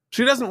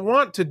 She doesn't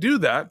want to do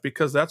that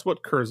because that's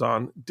what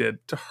Curzon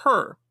did to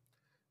her.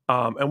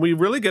 And we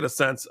really get a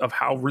sense of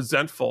how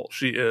resentful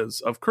she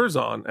is of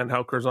Curzon and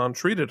how Curzon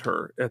treated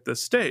her at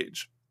this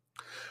stage.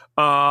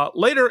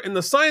 Later in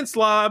the science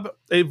lab,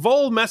 a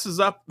vole messes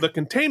up the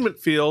containment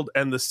field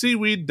and the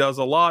seaweed does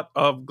a lot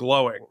of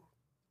glowing.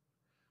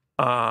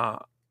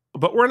 But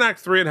we're in Act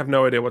 3 and have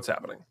no idea what's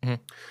happening.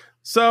 Mm-hmm.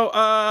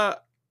 So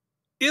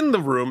in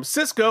the room,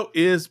 Cisco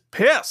is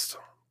pissed.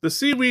 The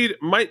seaweed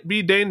might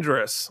be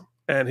dangerous.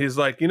 And he's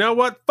like, you know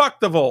what?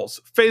 Fuck the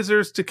voles.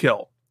 Phasers to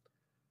kill.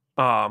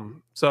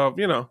 So,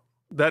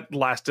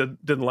 that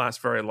didn't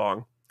last very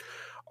long.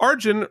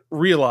 Arjun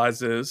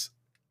realizes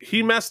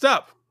he messed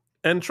up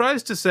and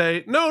tries to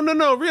say, no,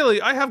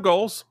 really, I have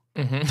goals.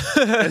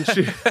 Mm-hmm. And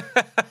she...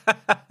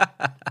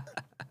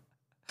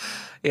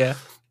 yeah.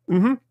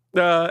 Mm-hmm.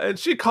 And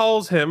she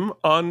calls him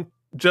on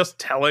just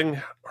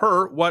telling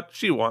her what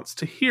she wants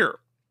to hear.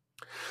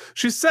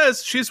 She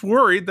says she's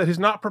worried that he's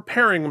not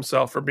preparing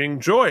himself for being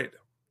joined.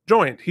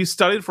 He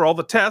studied for all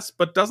the tests,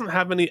 but doesn't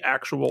have any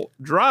actual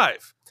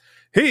drive.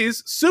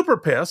 He's super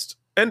pissed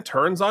and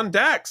turns on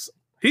Dax.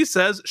 He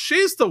says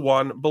she's the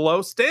one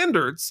below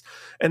standards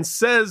and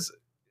says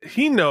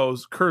he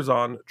knows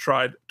Curzon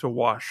tried to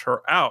wash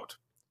her out.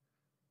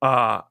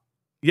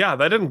 Yeah,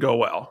 that didn't go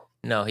well.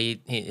 No,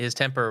 his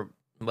temper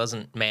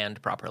wasn't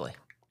manned properly.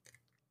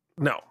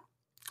 No.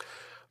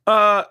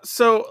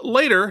 So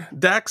later,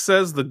 Dax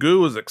says the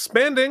goo is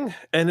expanding,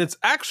 and it's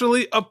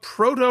actually a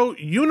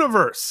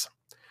proto-universe.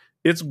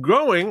 It's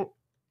growing,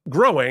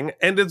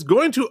 and it's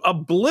going to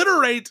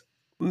obliterate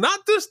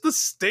not just the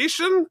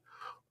station,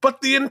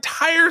 but the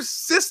entire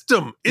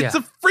system. It's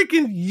a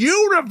freaking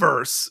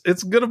universe.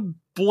 It's going to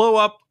blow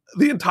up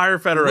the entire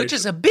Federation. Which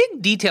is a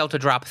big detail to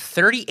drop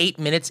 36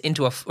 minutes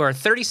into a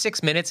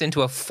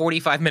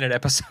 45-minute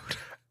episode.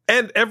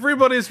 And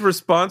everybody's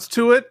response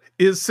to it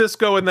is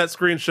Cisco in that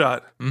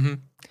screenshot. Mm-hmm.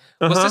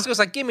 Well, Cisco's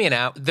like, give me an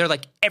hour. They're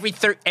like,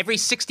 every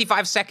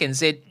 65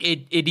 seconds, it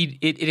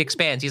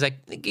expands. He's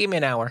like, give me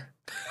an hour.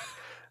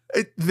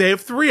 They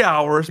have 3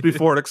 hours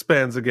before it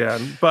expands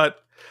again,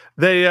 but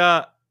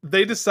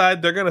they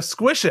decide they're going to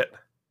squish it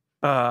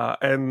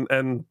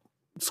and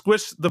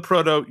squish the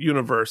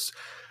proto-universe.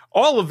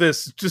 All of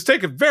this, just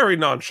take it very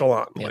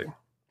nonchalantly.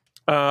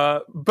 Yeah.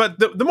 But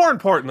the more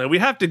importantly, we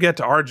have to get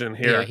to Arjun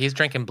here. Yeah, he's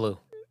drinking blue.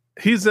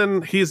 He's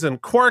in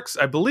Quark's,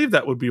 I believe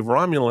that would be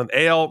Romulan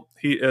ale.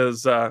 He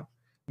is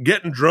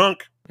getting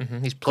drunk.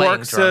 Mm-hmm. He's playing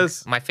Quark drunk.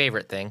 Says, my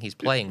favorite thing, he's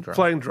playing drunk.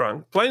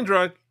 Playing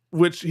drunk,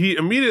 which he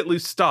immediately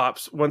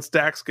stops once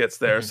Dax gets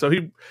there.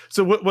 Mm-hmm.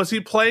 So was he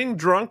playing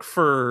drunk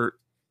for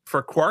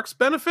Quark's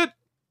benefit?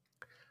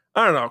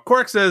 I don't know.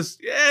 Quark says,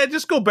 yeah,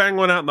 just go bang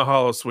one out in the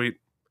holosuite.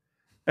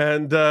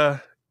 And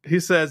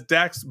he says,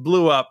 Dax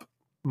blew up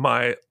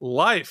my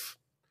life.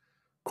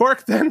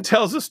 Quark then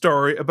tells a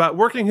story about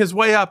working his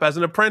way up as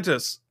an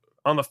apprentice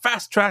on the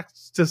fast track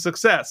to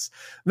success.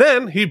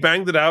 Then he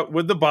banged it out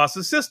with the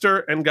boss's sister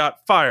and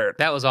got fired.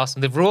 That was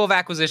awesome. The rule of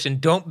acquisition,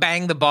 don't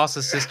bang the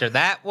boss's sister.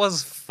 That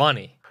was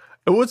funny.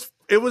 It was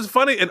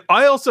funny. And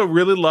I also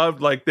really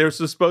loved, like, there's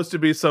supposed to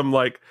be some,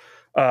 like,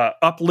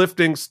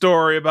 uplifting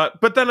story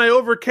about, but then I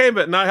overcame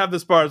it and I have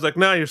this bar. I was like,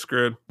 now you're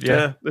screwed.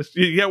 Yeah.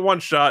 You get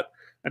one shot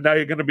and now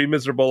you're going to be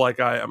miserable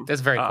like I am.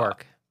 That's very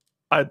Quark.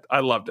 I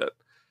loved it.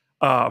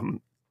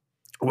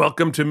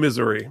 Welcome to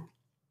misery.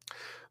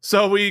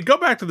 So we go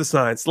back to the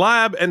science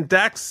lab, and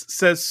Dax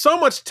says so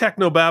much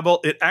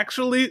technobabble, it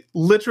actually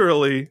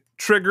literally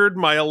triggered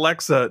my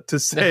Alexa to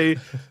say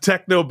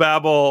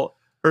technobabble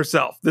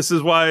herself. This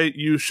is why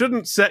you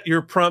shouldn't set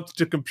your prompt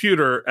to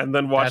computer and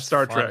then watch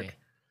Star Trek.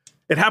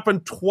 It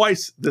happened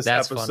twice this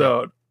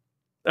episode.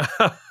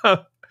 I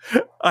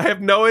have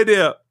no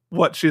idea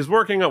what she's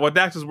working on, what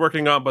Dax is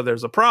working on, but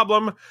there's a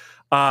problem.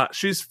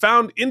 She's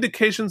found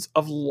indications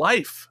of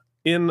life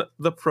in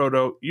the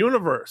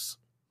proto-universe.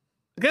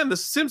 Again,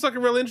 this seems like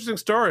a really interesting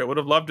story. I would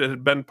have loved it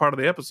had been part of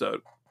the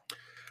episode.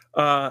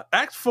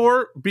 Act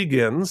 4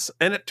 begins,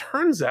 and it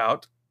turns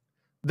out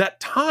that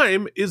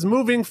time is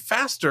moving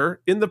faster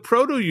in the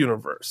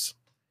proto-universe.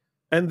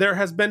 And there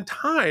has been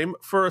time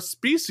for a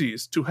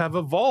species to have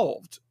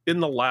evolved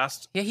in the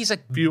last he's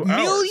like, few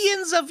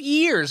millions of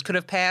years could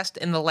have passed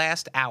in the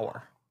last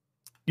hour.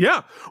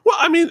 Yeah. Well,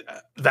 I mean,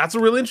 that's a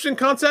really interesting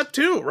concept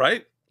too,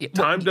 right?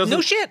 Time doesn't.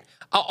 No shit.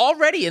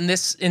 Already in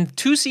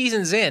 2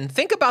 seasons in,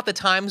 think about the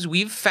times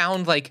we've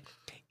found like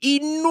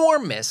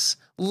enormous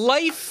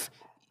life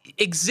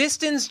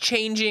existence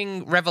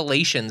changing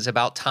revelations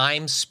about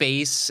time,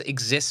 space,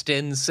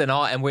 existence, and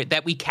all, and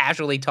that we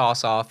casually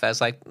toss off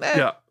as like,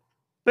 yeah.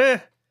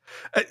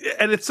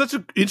 And it's such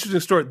an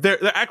interesting story. There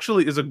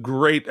actually is a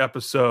great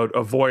episode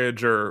of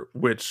Voyager,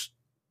 which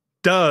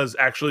does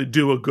actually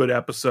do a good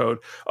episode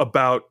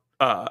about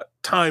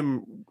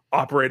time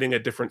operating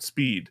at different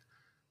speed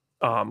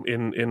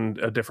in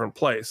a different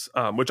place,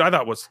 which I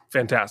thought was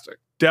fantastic.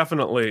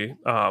 Definitely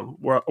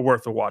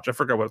worth a watch. I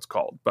forget what it's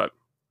called, but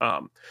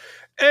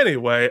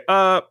anyway,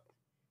 but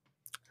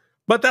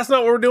that's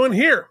not what we're doing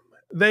here.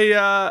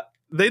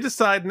 They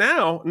decide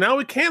now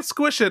we can't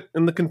squish it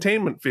in the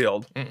containment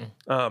field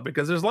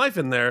because there's life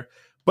in there,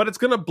 but it's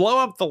going to blow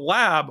up the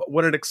lab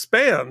when it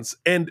expands,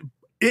 and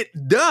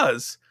it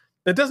does.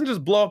 It doesn't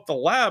just blow up the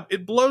lab,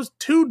 it blows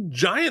 2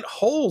 giant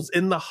holes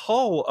in the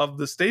hull of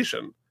the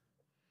station.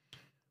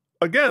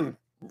 Again,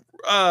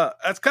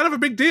 that's kind of a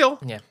big deal.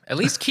 Yeah, at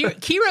least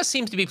Kira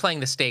seems to be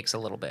playing the stakes a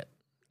little bit,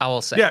 I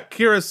will say. Yeah,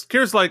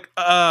 Kira's like,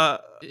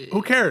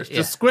 who cares?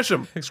 Just squish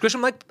them. Squish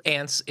them like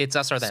ants. It's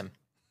us or them.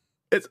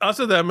 It's us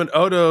or them, and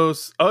Odo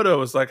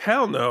is like,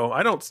 hell no,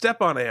 I don't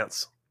step on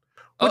ants.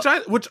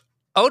 Which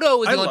Odo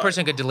was the only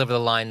person who could deliver the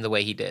line the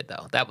way he did,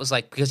 though. That was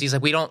like, because he's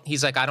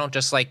like, I don't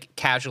just like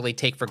casually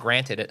take for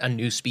granted a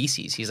new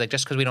species. He's like,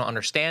 just because we don't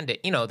understand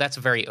it, that's a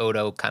very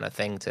Odo kind of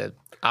thing to,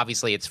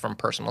 obviously it's from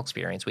personal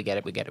experience. We get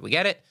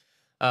it.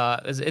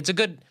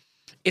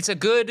 It's a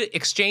good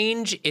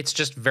exchange. It's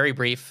just very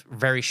brief,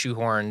 very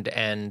shoehorned,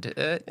 and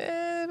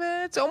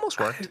it's almost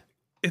worked.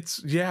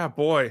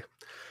 Boy.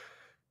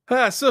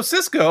 So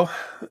Cisco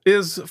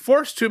is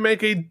forced to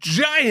make a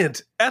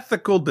giant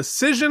ethical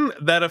decision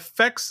that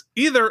affects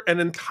either an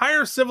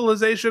entire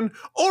civilization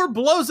or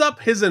blows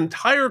up his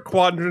entire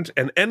quadrant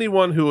and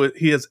anyone who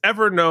he has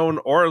ever known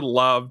or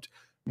loved.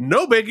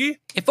 No biggie.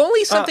 If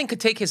only something could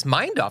take his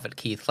mind off it,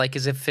 Keith, like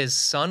as if his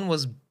son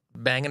was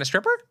banging a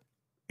stripper.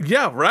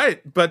 Yeah,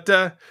 right. But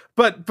I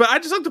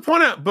just like to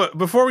point out, but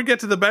before we get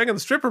to the banging the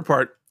stripper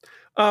part,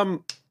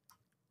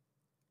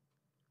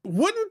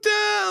 wouldn't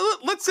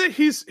let's say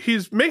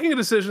he's making a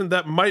decision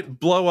that might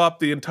blow up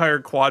the entire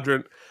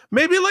quadrant,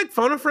 maybe like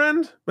phone a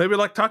friend, maybe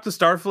like talk to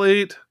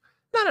Starfleet.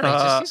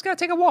 No, he's gotta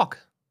take a walk.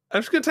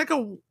 I'm just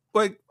gonna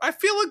I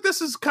feel like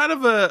this is kind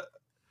of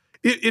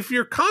if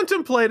you're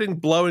contemplating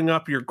blowing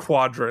up your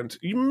quadrant,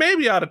 you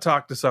maybe ought to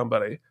talk to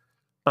somebody,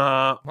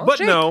 but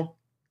Jake. No,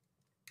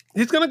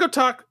 he's gonna go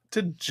talk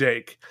to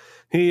Jake.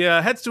 He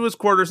heads to his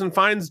quarters and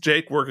finds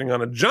Jake working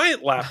on a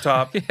giant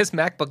laptop. His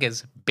MacBook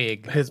is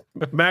big. It's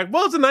a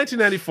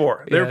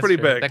 1994. They were pretty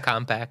big. The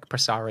compact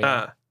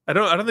Presario. I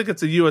don't think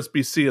it's a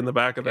USB-C in the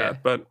back of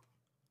that, but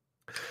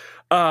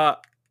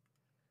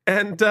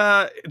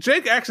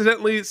Jake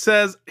accidentally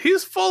says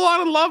he's full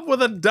on in love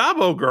with a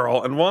Dabo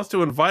girl and wants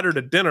to invite her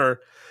to dinner.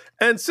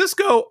 And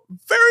Cisco,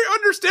 very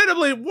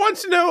understandably,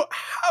 wants to know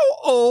how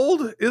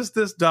old is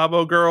this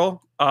Dabo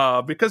girl?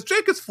 Because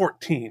Jake is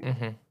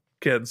 14,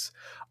 kids.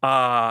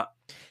 But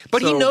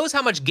he knows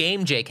how much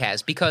game Jake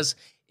has, because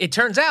it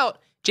turns out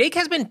Jake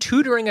has been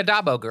tutoring a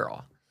Dabo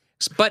girl.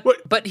 But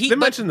they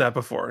mentioned that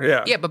before,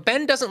 yeah. Yeah, but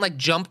Ben doesn't like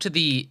jump to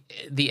the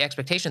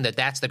expectation that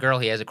that's the girl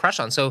he has a crush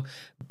on. So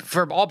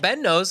for all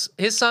Ben knows,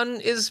 his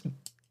son is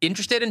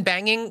interested in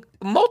banging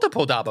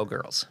multiple Dabo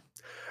girls.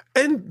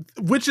 And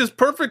which is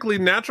perfectly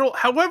natural.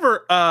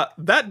 However,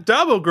 that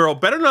Dabo girl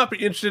better not be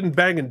interested in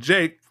banging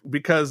Jake,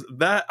 because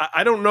that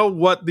I don't know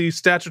what the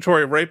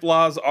statutory rape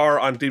laws are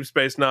on Deep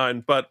Space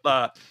Nine, but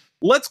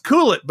let's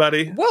cool it,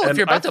 buddy. Well, if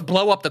you're about to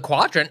blow up the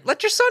quadrant,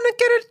 let your son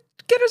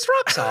get his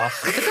rocks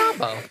off with the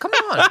Dabo. Come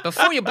on,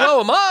 before you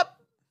blow him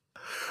up.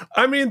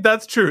 I mean,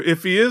 that's true.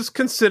 If he is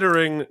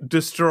considering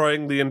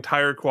destroying the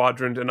entire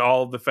quadrant and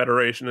all of the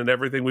Federation and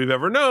everything we've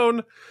ever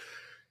known,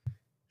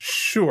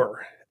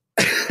 sure.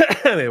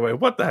 Anyway,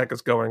 what the heck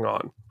is going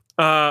on?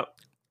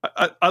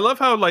 I love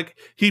how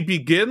he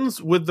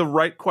begins with the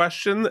right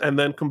question and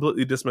then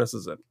completely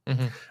dismisses it.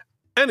 Mm-hmm.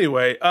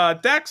 Anyway,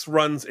 Dax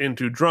runs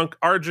into drunk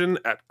Arjun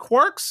at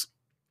Quark's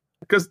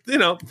because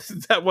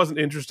that wasn't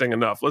interesting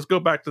enough. Let's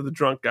go back to the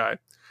drunk guy.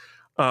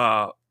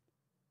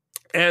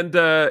 And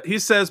he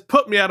says,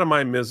 "Put me out of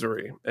my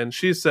misery." And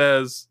she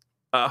says,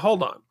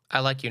 "Hold on,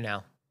 I like you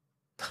now."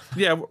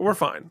 Yeah, we're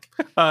fine.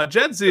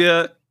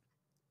 Jadzia.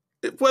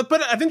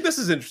 But I think this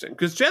is interesting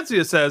because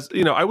Jadzia says,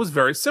 I was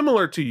very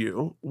similar to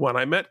you when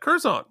I met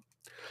Curzon.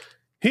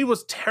 He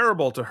was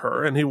terrible to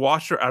her and he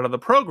washed her out of the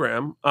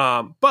program.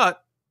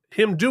 But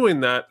him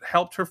doing that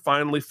helped her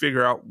finally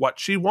figure out what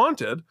she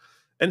wanted.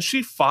 And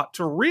she fought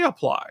to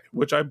reapply,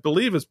 which I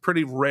believe is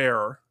pretty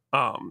rare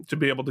to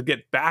be able to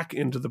get back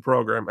into the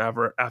program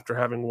after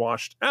having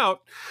washed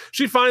out.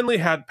 She finally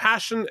had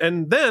passion.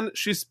 And then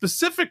she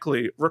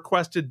specifically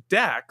requested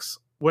Dax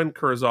when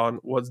Curzon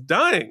was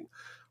dying.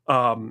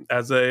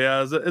 As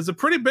a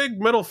pretty big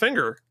middle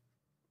finger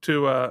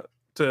to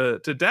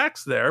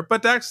Dax there,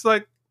 but Dax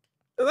like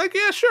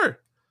yeah, sure,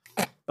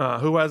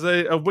 who has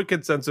a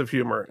wicked sense of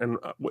humor and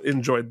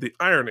enjoyed the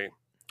irony.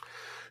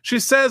 She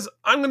says,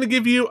 I'm going to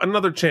give you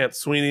another chance,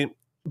 Sweeney,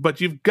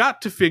 but you've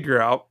got to figure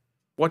out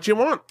what you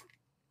want.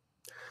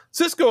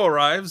 Cisco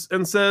arrives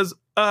and says,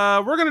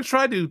 we're going to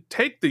try to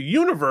take the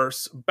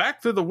universe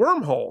back through the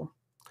wormhole.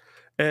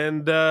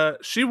 And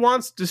she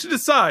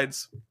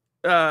decides,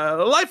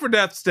 life or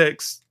death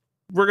stakes.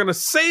 We're going to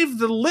save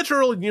the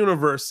literal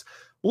universe.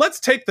 Let's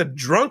take the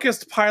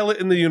drunkest pilot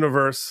in the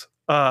universe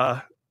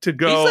to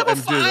go and do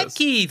this. He's level 5,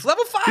 Keith.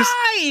 Level 5!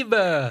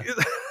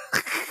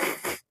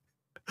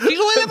 He's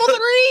only level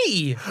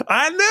 3!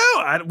 I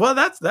know. Well,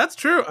 that's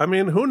true. I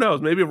mean, who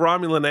knows? Maybe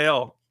Romulan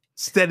ale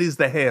steadies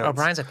the hands. Oh,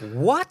 Brian's like,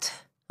 what?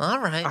 All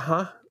right.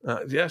 Uh-huh.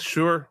 Yeah,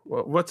 sure.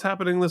 What's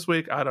happening this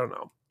week? I don't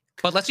know.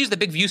 But let's use the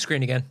big view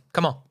screen again.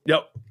 Come on.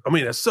 Yep. I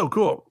mean, it's so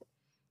cool.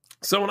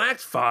 So in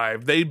Act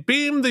 5, they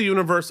beam the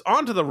universe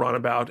onto the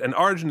runabout, and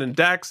Arjun and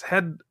Dax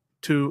head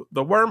to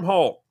the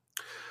wormhole.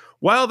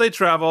 While they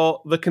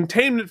travel, the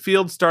containment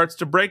field starts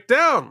to break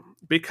down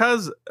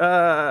because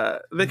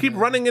they keep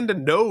running into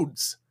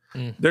nodes.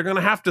 They're going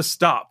to have to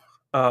stop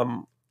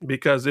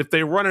because if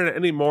they run it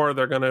anymore,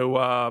 they're going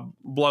to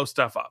blow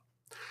stuff up.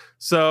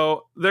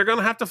 So they're going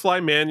to have to fly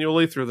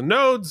manually through the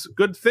nodes.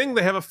 Good thing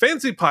they have a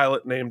fancy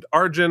pilot named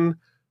Arjun.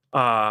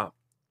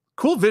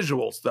 Cool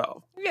visuals,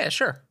 though. Yeah,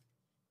 sure.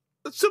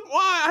 So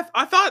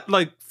I thought,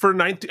 like, for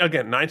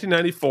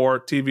 1994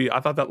 TV, I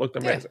thought that looked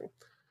amazing.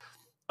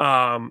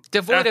 Yeah.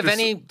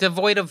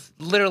 Devoid of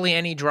literally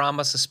any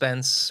drama,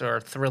 suspense,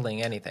 or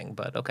thrilling anything.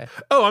 But okay.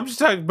 Oh, I'm just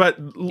talking about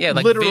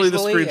like literally the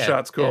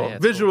screenshot's cool. Yeah,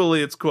 visually,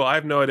 cool. It's cool. I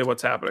have no idea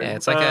what's happening. Yeah,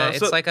 it's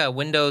like a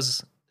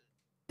Windows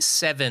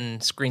 7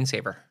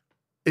 screensaver.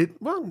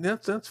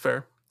 That's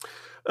fair.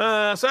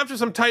 So after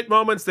some tight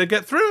moments, they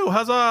get through.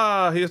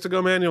 Huzzah! He has to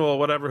go manual,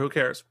 whatever, who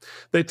cares?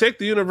 They take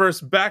the universe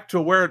back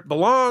to where it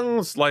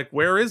belongs. Like,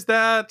 where is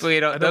that?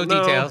 No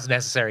details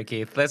necessary,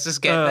 Keith. Let's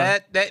just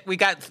get that. We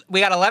got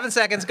 11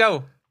 seconds,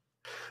 go.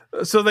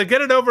 So they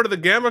get it over to the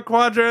Gamma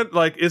Quadrant.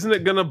 Like, isn't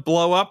it going to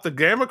blow up the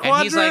Gamma Quadrant?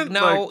 And he's like,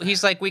 no.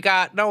 He's like, we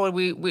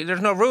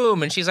there's no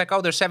room. And she's like,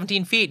 oh, there's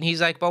 17 feet. And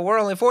he's like, but we're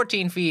only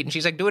 14 feet. And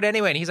she's like, do it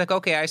anyway. And he's like,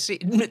 okay, I see.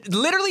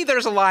 Literally,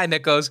 there's a line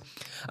that goes,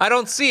 I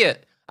don't see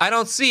it. I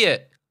don't see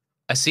it.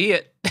 I see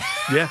it.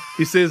 Yeah,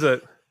 he sees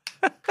it.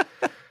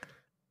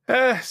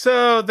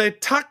 So they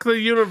tuck the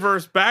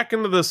universe back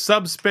into the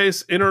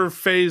subspace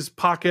interface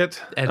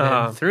pocket. And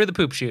then through the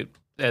poop chute,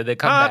 they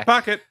come back.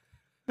 Pocket.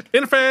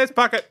 Interface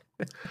pocket.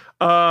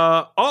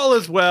 All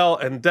is well,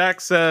 and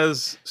Dax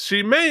says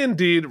she may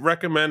indeed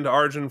recommend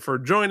Arjun for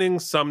joining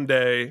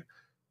someday.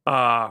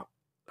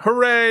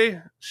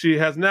 Hooray! She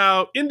has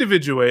now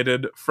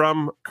individuated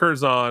from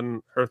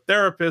Curzon. Her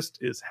therapist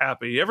is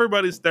happy.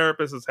 Everybody's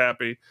therapist is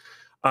happy.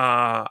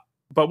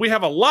 But we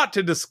have a lot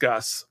to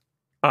discuss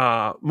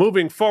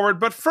moving forward.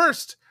 But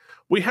first,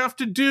 we have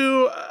to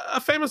do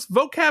a famous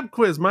vocab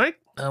quiz, Mike.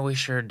 We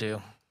sure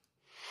do.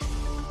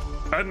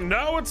 And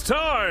now it's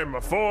time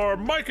for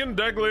Mike and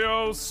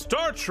Deglio's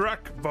Star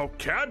Trek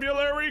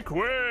Vocabulary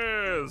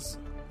Quiz.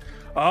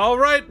 All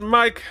right,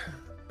 Mike.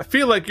 I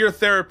feel like your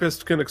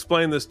therapist can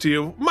explain this to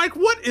you. Mike,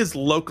 what is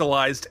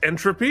localized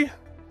entropy?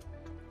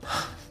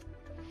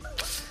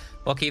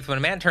 Well, Keith, when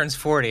a man turns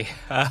 40...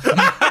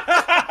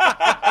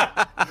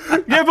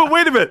 Yeah, but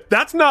wait a minute.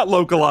 That's not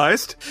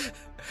localized.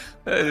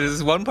 This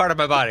is one part of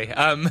my body.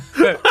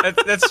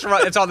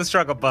 It's on the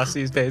struggle bus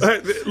these days.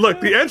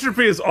 Look, the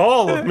entropy is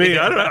all of me.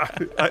 I don't know.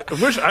 I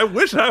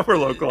wish I were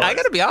localized. I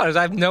got to be honest.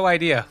 I have no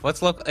idea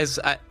what's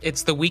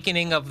it's the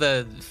weakening of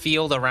the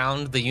field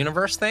around the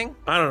universe thing.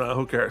 I don't know.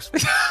 Who cares?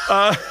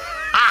 All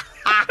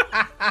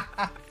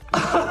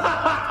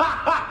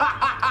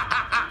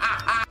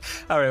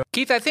right,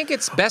 Keith. I think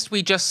it's best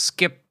we just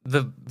skip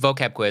the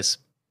vocab quiz.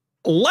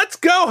 Let's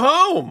go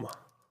home.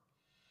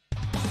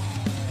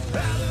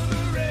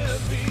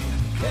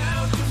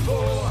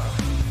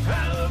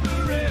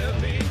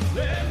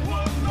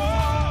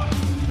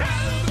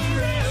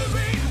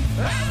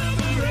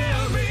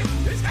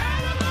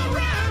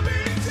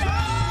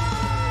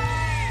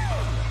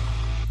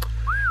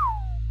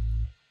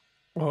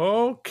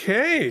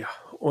 Okay,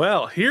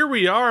 well, here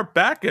we are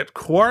back at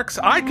Quarks.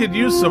 I could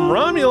use some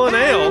Romulan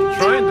ale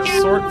trying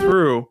to sort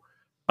through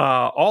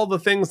all the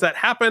things that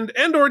happened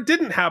and or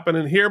didn't happen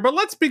in here, but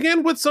let's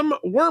begin with some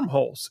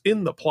wormholes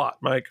in the plot,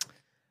 Mike.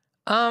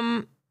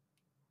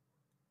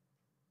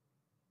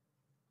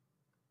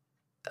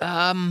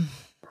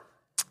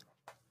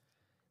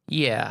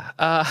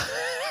 Yeah.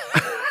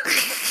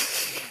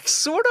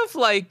 Sort of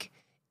like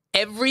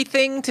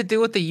everything to do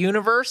with the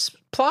universe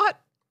plot,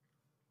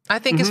 I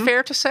think is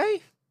fair to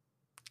say.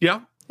 Yeah.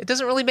 It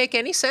doesn't really make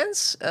any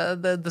sense.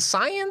 The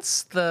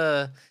science,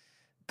 the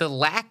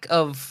lack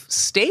of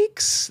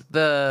stakes,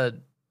 how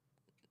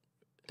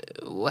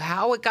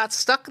it got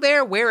stuck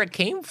there, where it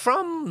came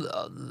from,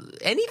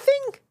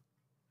 anything?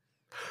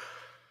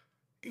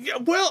 Yeah,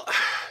 well,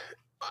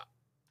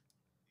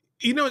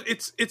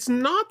 it's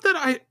not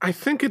that I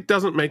think it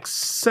doesn't make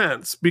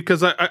sense,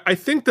 because I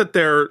think that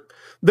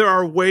there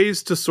are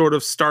ways to sort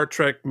of Star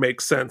Trek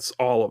make sense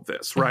all of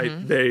this, right?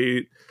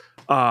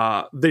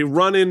 Mm-hmm. They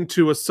run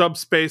into a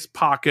subspace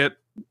pocket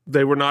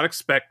they were not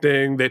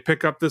expecting. They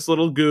pick up this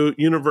little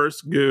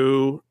universe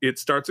goo. It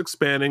starts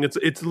expanding.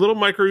 It's a little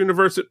micro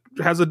universe. It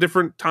has a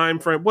different time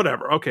frame.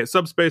 Whatever. Okay,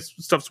 subspace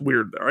stuff's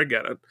weird there. I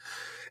get it.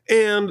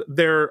 And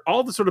they're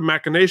all the sort of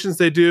machinations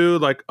they do,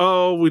 like,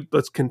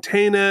 let's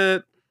contain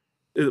it.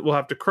 We'll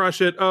have to crush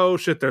it. Oh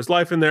shit, there's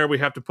life in there. We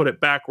have to put it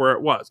back where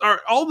it was. All right,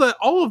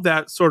 all of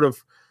that sort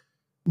of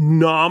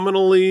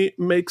nominally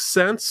makes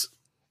sense.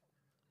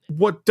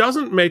 What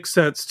doesn't make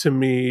sense to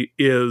me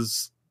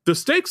is the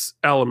stakes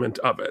element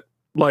of it.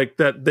 Like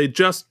that they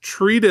just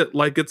treat it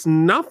like it's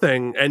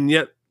nothing, and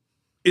yet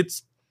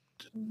it's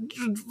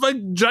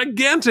like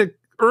gigantic,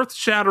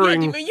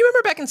 earth-shattering. Yeah, you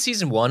remember back in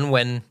season 1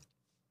 when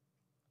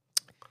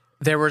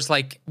there was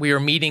like, we were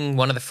meeting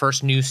one of the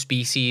first new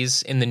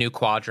species in the new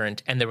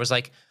quadrant, and there was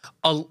like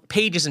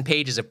pages and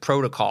pages of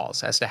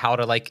protocols as to how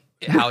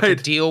to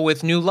deal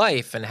with new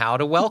life and how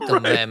to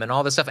welcome them and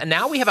all this stuff. And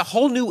now we have a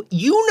whole new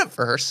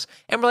universe,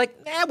 and we're like,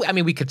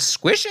 we could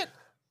squish it.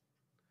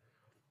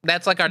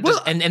 That's like our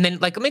and then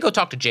like, let me go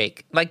talk to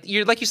Jake. Like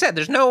you said,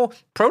 there's no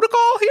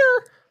protocol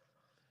here.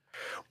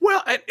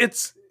 Well,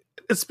 it's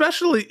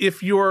especially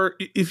if you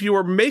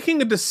are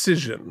making a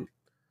decision.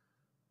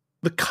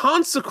 The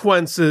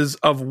consequences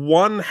of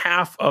one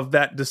half of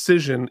that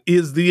decision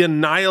is the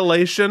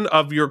annihilation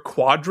of your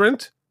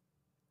quadrant.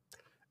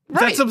 Right.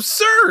 That's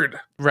absurd.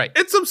 Right.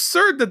 It's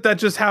absurd that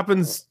just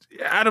happens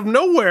out of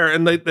nowhere,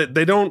 and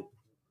they don't.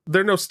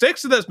 There are no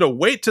stakes to that. There's no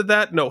weight to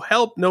that. No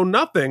help. No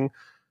nothing.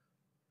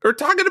 We're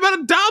talking about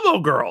a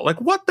Dabo girl.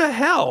 Like, what the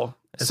hell?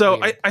 That's so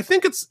I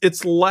think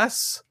it's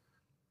less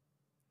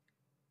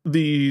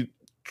the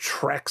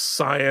Trek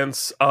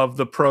science of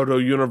the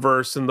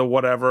proto-universe and the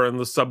whatever and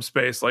the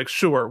subspace. Like,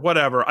 sure,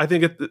 whatever. I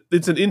think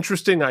it's an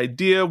interesting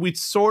idea. We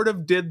sort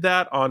of did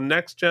that on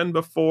Next Gen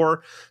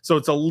before, so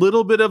it's a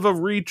little bit of a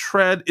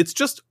retread. It's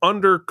just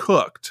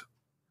undercooked.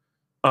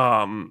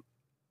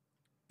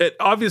 It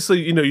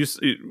obviously,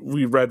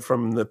 we read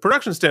from the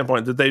production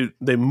standpoint that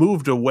they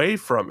moved away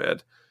from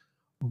it,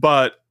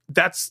 but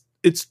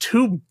it's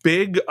too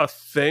big a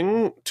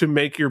thing to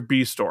make your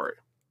B story,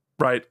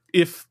 right?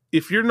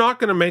 If you're not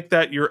going to make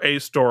that your A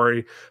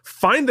story,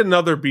 find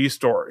another B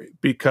story,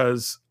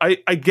 because I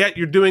get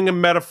you're doing a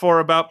metaphor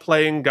about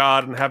playing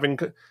God and having,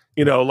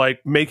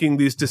 like making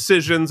these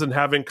decisions and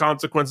having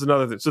consequences and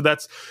other things. So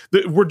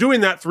we're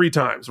doing that 3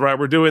 times, right?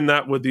 We're doing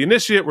that with the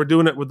Initiate, we're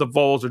doing it with the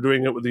Vols, we're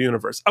doing it with the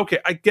universe. Okay,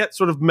 I get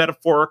sort of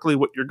metaphorically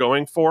what you're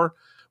going for,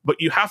 but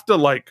you have to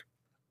like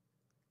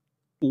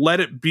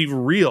let it be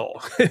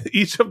real.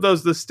 Each of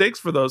those, the stakes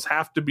for those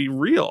have to be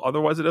real.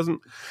 Otherwise it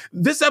doesn't.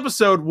 This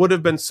episode would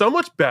have been so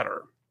much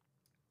better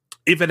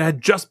if it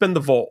had just been the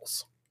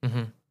Vols,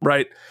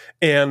 right?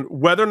 And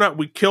whether or not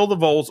we kill the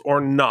Vols or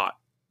not,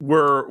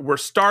 we're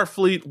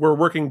Starfleet. We're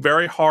working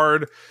very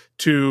hard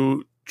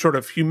to sort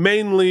of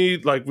humanely,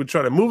 like we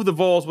try to move the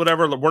Vols,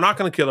 whatever. We're not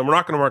going to kill them. We're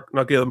not going to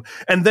not kill them.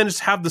 And then just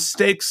have the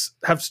stakes,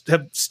 have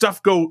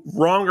stuff go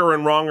wronger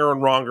and wronger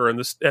and wronger,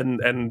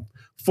 and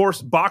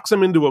box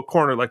them into a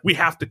corner. Like, we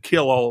have to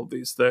kill all of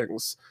these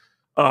things.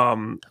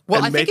 And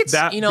I make think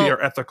that be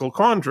your ethical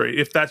quandary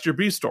if that's your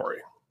B story.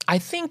 I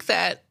think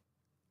that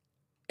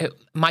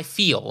my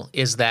feel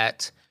is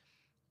that,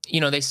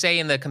 they say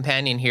in the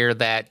companion here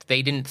that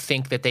they didn't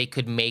think that they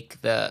could make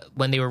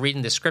when they were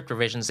reading the script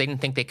revisions, they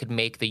didn't think they could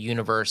make the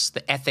universe,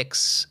 the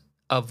ethics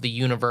of the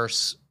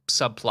universe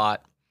subplot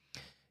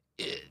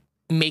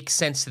make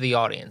sense to the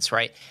audience,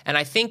 right? And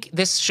I think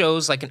this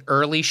shows like an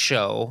early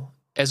show,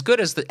 as good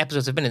as the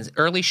episodes have been, an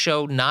early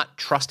show not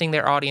trusting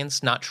their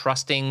audience, not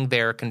trusting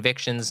their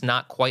convictions,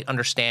 not quite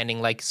understanding,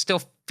 like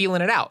still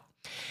feeling it out.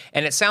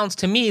 And it sounds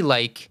to me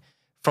like,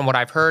 from what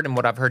I've heard and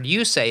what I've heard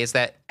you say, is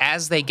that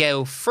as they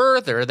go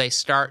further, they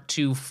start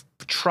to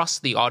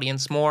trust the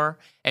audience more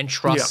and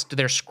trust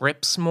their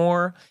scripts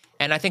more.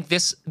 And I think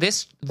this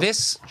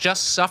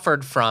just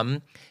suffered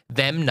from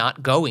them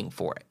not going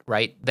for it,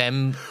 right?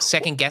 Them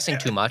second guessing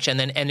too much, and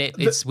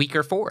it's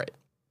weaker for it.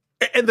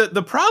 And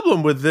the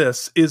problem with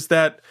this is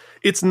that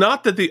it's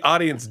not that the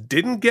audience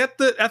didn't get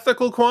the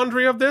ethical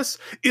quandary of this;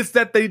 it's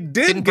that they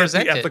didn't get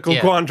the ethical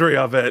quandary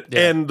of it.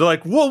 Yeah. And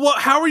like, well,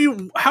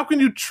 how can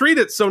you treat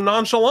it so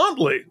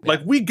nonchalantly? Yeah.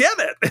 Like, we get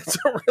it; it's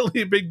a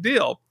really big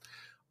deal.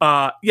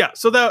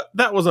 So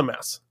that was a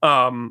mess.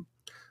 The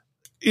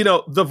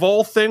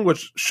Vol thing,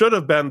 which should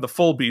have been the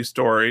full B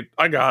story,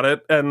 I got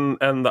it, and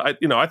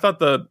I thought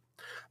the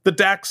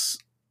Dax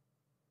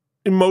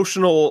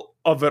emotional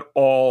of it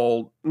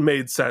all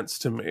made sense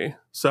to me.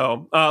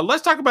 So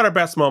let's talk about our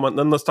best moment, and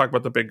then let's talk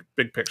about the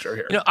big picture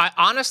here. I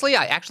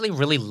actually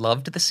really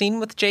loved the scene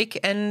with Jake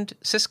and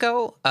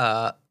Sisko.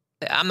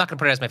 I'm not going to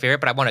put it as my favorite,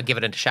 but I want to give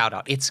it a shout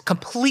out. It's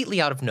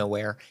completely out of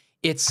nowhere.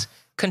 It's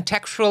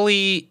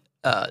contextually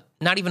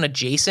not even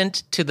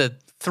adjacent to the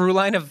through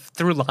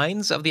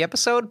lines of the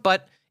episode,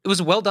 but it was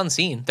a well done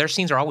scene. Their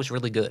scenes are always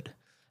really good,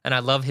 and I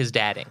love his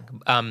dadding.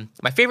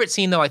 My favorite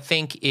scene, though, I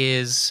think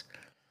is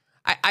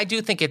I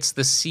do think it's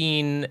the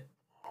scene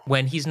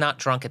when he's not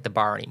drunk at the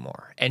bar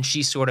anymore. And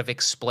she sort of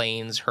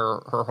explains her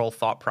whole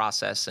thought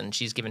process, and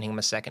she's giving him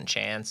a second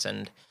chance.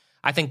 And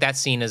I think that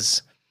scene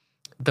is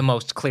the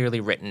most clearly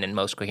written and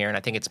most coherent.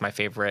 I think it's my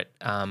favorite.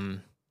 That's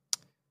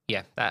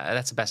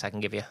the best I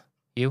can give you.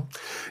 You?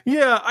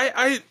 Yeah,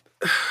 I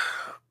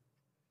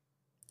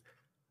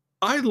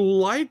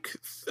like,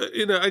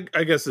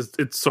 I guess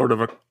it's sort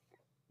of a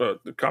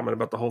comment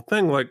about the whole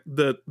thing. Like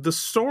the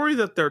story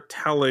that they're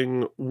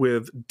telling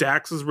with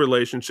Dax's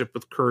relationship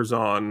with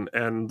Curzon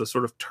and the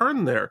sort of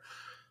turn there.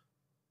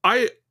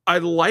 I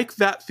like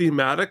that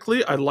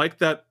thematically. I like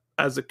that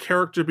as a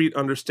character beat,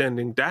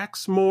 understanding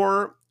Dax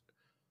more.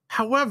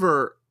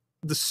 However,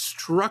 the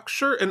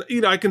structure, and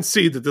I can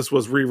see that this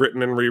was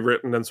rewritten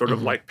and sort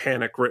of like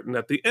panic written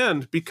at the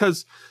end,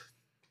 because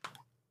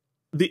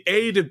the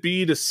A to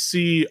B to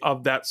C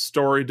of that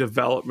story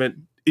development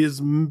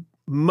is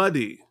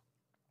muddy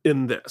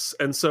in this.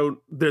 And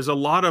so there's a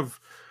lot of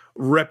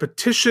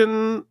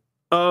repetition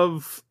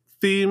of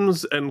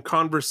themes and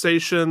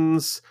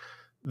conversations.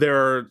 There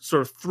are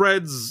sort of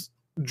threads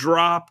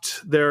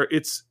dropped there.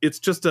 It's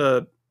just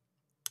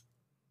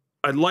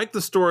I like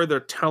the story they're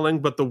telling,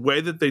 but the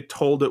way that they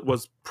told it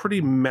was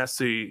pretty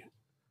messy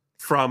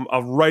from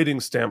a writing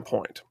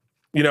standpoint.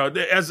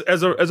 As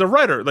a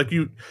writer, like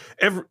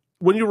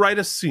when you write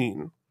a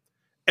scene,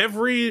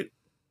 every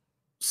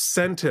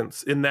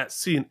sentence in that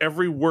scene,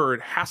 every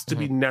word has to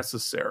be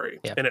necessary,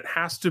 and it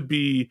has to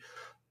be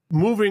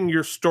moving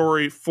your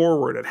story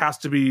forward. It has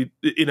to be,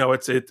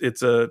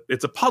 it's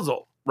a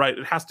puzzle, right?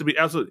 It has to be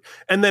absolutely,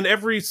 and then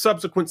every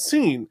subsequent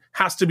scene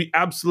has to be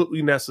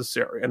absolutely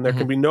necessary, and there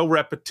can be no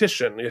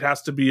repetition. It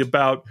has to be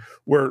about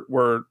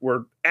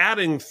we're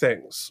adding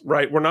things,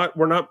 right?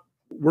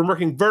 We're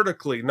working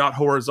vertically, not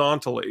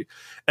horizontally.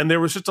 And there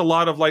was just a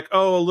lot of like,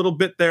 a little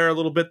bit there,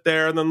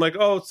 and then like,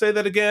 say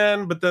that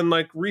again, but then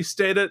like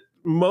restate it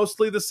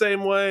mostly the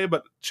same way,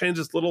 but change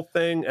this little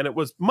thing, and it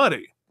was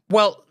muddy.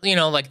 Well,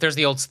 like there's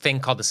the old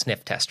thing called the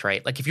sniff test,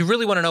 right? Like if you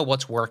really want to know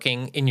what's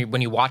working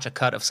when you watch a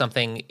cut of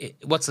something,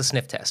 what's the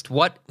sniff test?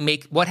 What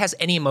has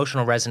any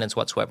emotional resonance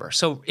whatsoever?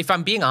 So if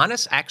I'm being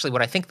honest, actually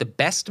what I think the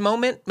best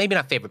moment, maybe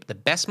not favorite, but the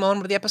best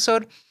moment of the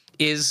episode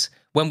is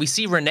when we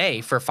see Renee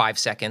for 5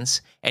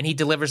 seconds and he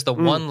delivers the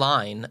one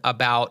line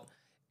about,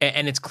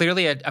 and it's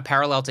clearly a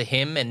parallel to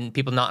him and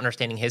people not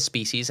understanding his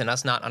species and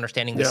us not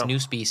understanding this new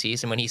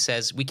species. And when he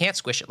says, we can't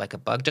squish it like a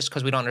bug, just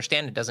because we don't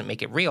understand it doesn't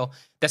make it real.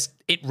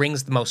 It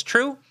rings the most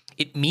true.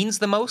 It means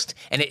the most.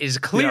 And it is a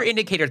clear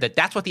indicator that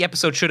that's what the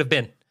episode should have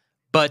been.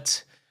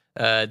 But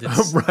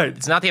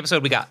it's not the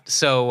episode we got.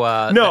 So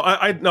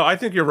I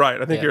think you're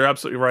right. I think you're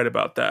absolutely right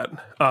about that.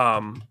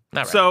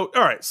 Right. So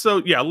all right.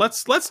 So yeah,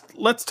 let's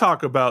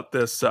talk about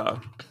this. All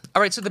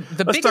right. So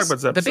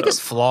the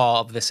biggest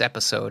flaw of this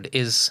episode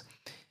is,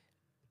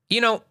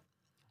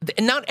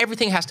 not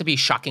everything has to be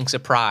shocking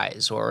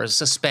surprise or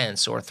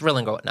suspense or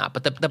thrilling or whatnot.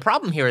 But the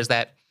problem here is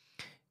that,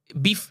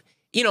 and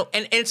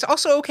it's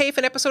also okay if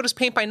an episode is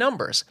paint by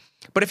numbers.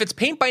 But if it's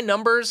paint by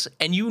numbers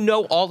and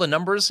all the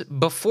numbers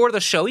before the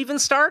show even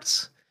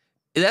starts,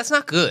 that's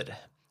not good.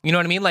 You know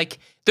what I mean? Like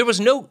there was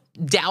no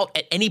doubt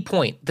at any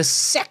point. The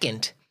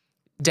second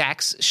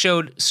Dax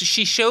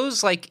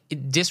shows like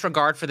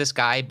disregard for this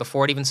guy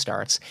before it even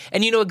starts.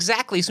 And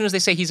exactly as soon as they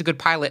say he's a good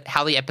pilot,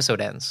 how the episode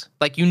ends.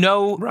 Like,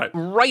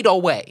 right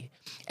away.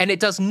 And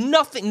it does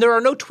nothing. There are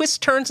no twists,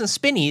 turns, and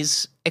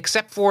spinnies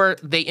except for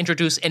they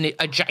introduce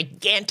a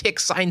gigantic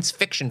science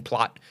fiction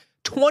plot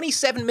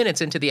 27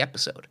 minutes into the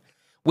episode,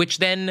 which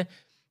then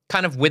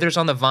kind of withers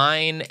on the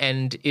vine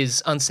and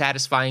is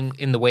unsatisfying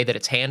in the way that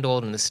it's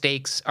handled, and the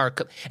stakes are...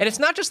 And it's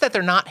not just that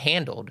they're not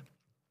handled.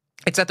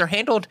 It's that they're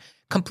handled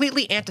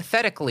completely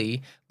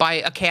antithetically by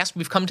a cast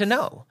we've come to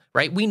know,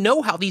 right? We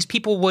know how these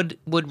people would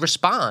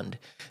respond.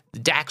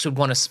 Dax and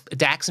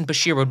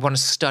Bashir would want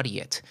to study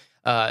it.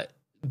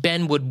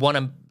 Ben would want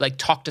to like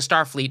talk to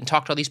Starfleet and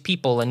talk to all these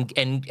people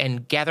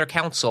and gather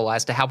counsel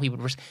as to how he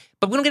would.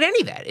 But we don't get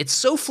any of that. It's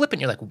so flippant.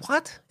 You're like,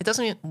 what? It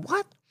doesn't even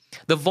what?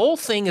 The Vol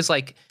thing is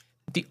like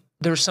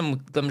there's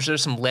some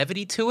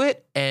levity to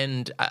it,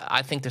 and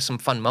I think there's some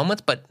fun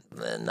moments, but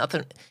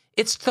nothing.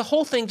 It's the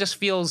whole thing just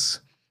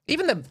feels.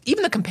 Even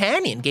the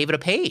companion gave it a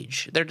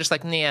page. They're just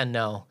like, nah,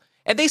 no.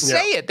 And they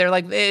say it. They're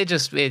like, it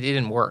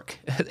didn't work.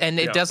 And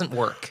it doesn't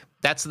work.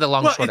 That's the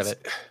long and short of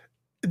it.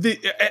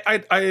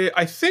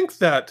 I think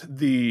that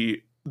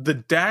the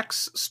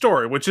Dax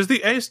story, which is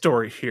the A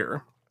story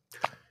here,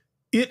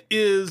 it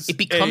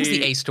becomes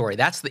the A story.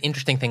 That's the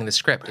interesting thing in the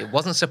script. It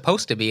wasn't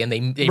supposed to be, and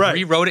they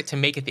rewrote it to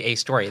make it the A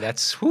story.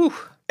 That's whew.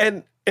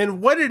 And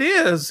what it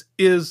is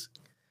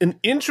an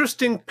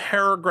interesting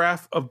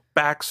paragraph of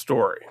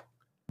backstory.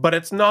 But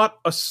it's not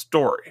a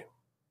story,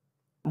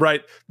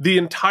 right? The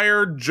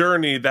entire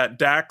journey that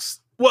Dax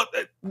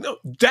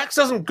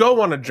doesn't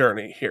go on a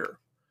journey here.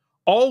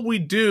 All we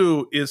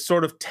do is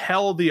sort of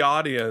tell the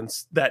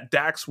audience that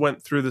Dax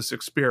went through this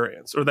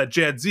experience, or that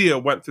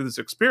Jadzia went through this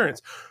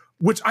experience,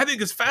 which I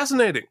think is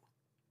fascinating.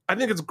 I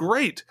think it's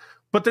great,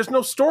 but there's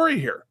no story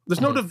here.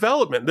 There's no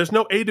development. There's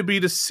no A to B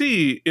to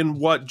C in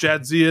what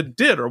Jadzia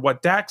did, or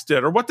what Dax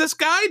did, or what this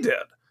guy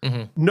did.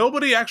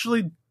 nobody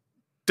actually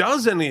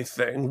does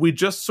anything. We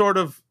just sort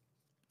of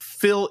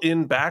fill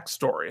in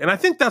backstory. And I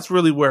think that's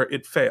really where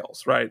it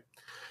fails, right?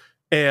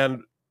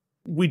 And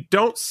we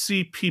don't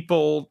see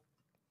people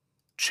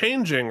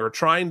changing or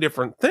trying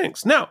different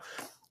things. Now,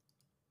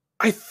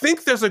 I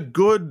think there's a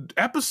good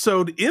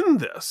episode in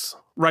this,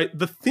 right?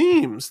 The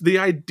themes, the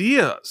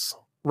ideas,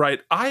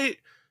 right? I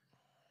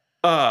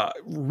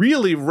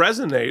really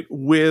resonate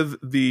with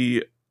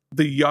the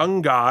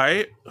young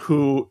guy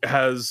who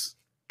has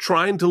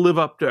trying to live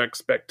up to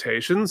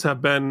expectations,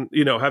 have been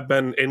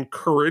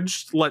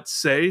encouraged, let's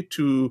say,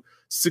 to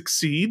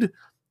succeed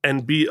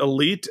and be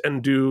elite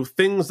and do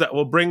things that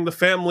will bring the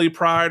family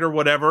pride or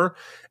whatever,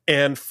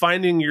 and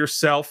finding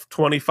yourself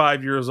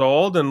 25 years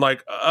old and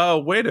like, oh,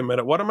 wait a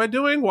minute, what am I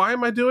doing? Why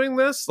am I doing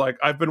this? Like,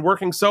 I've been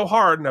working so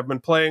hard and I've been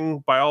playing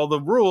by all the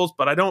rules,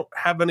 but I don't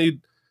have any,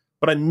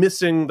 but I'm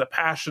missing the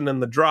passion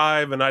and the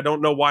drive, and I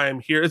don't know why I'm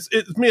here. It's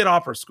me at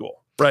opera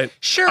school, right?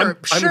 Sure, I'm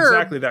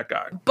exactly that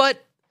guy.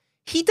 But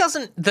he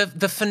doesn't,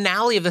 the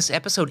finale of this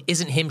episode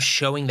isn't him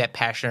showing that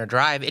passion or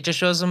drive. It just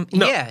shows him,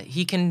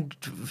 he can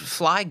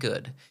fly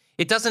good.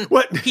 It doesn't,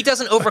 he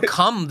doesn't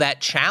overcome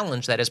that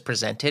challenge that is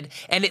presented.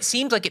 And it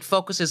seems like it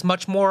focuses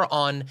much more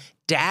on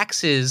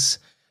Dax's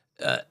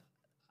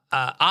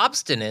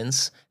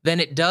obstinance than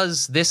it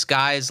does this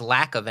guy's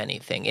lack of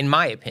anything, in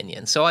my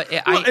opinion. So I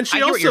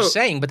hear what you're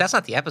saying, but that's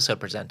not the episode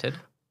presented.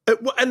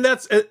 And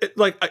that's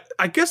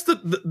I guess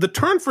the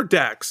turn for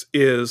Dax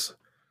is,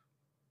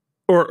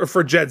 or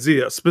for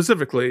Jadzia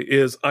specifically,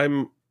 is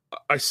I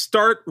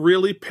start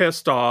really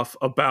pissed off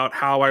about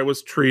how I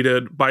was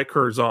treated by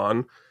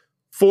Curzon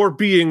for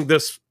being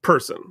this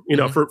person,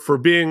 for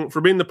being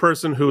the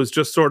person who is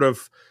just sort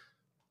of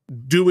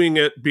doing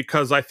it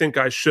because I think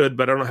I should,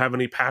 but I don't have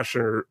any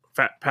passion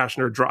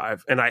or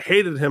drive. And I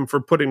hated him for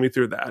putting me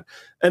through that.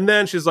 And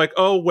then she's like,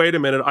 oh, wait a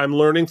minute, I'm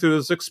learning through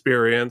this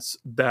experience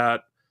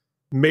that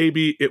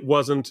maybe it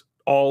wasn't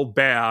all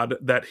bad,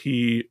 that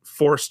he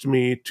forced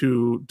me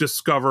to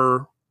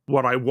discover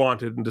what I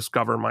wanted and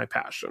discover my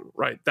passion,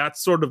 right?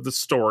 That's sort of the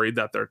story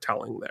that they're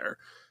telling there.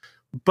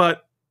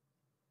 But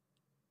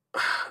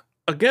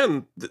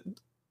again,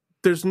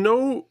 there's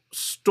no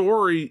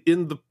story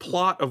in the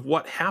plot of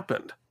what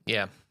happened.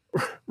 Yeah.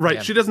 Right.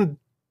 Yeah. She doesn't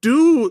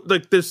do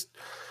like this.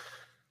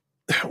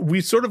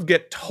 We sort of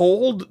get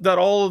told that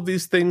all of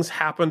these things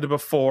happened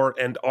before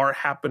and are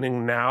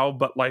happening now,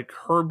 but like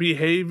her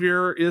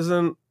behavior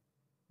isn't,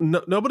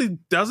 nobody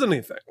does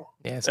anything.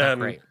 Yeah, it's not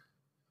great.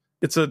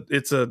 It's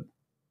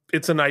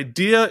an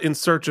idea in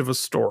search of a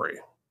story.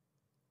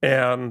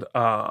 And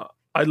I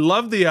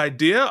love the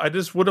idea. I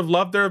just would have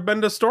loved there have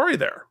been a story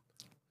there.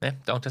 Yeah,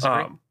 don't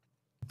disagree.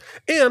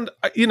 And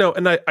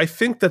I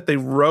think that they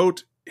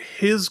wrote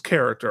his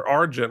character,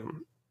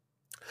 Arjun,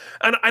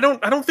 and I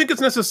don't think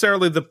it's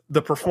necessarily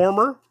the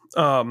performer,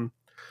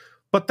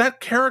 but that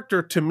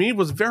character to me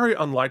was very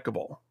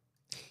unlikable.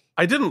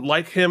 I didn't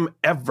like him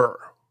ever.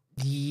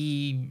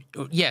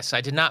 Yes,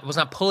 I was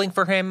not pulling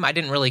for him. I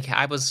didn't really.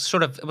 It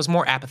was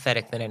more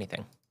apathetic than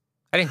anything.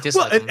 I didn't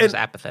dislike him. It was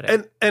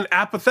apathetic. And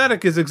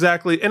apathetic is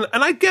exactly, and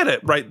I get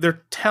it, right?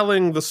 They're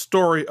telling the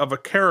story of a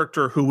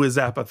character who is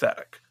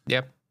apathetic.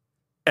 Yep.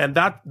 And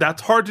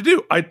that's hard to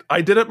do.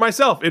 I did it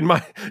myself in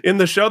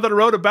the show that I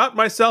wrote about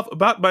myself,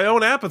 about my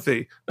own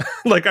apathy.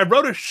 Like, I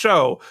wrote a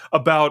show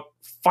about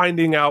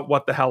finding out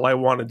what the hell I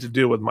wanted to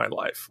do with my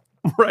life,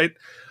 right?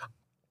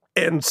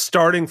 And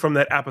starting from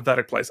that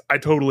apathetic place. I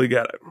totally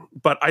get it.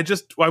 But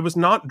I was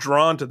not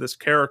drawn to this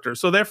character.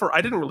 So therefore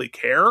I didn't really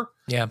care.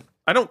 Yeah.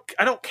 I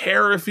don't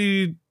care if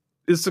he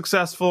is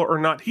successful or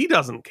not. He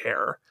doesn't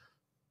care.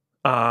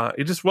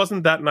 It just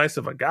wasn't that nice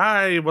of a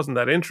guy. It wasn't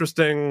that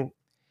interesting.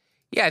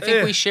 Yeah, I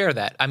think we share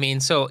that. I mean,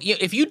 so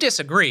if you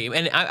disagree,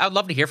 and I'd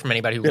love to hear from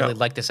anybody who really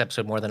liked this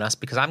episode more than us,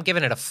 because I'm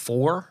giving it a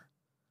 4.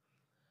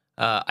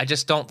 I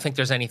just don't think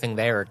there's anything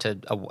there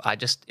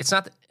it's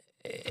not.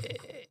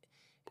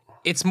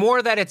 It's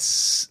more that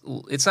it's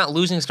not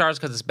losing stars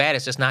because it's bad.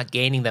 It's just not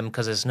gaining them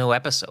because there's no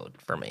episode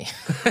for me.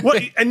 Well,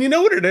 and you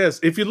know what it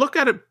is? If you look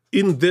at it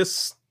in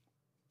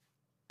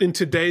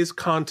today's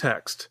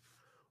context,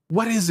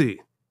 what is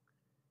he?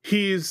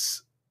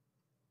 He's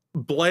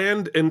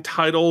bland,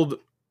 entitled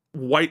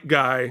white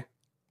guy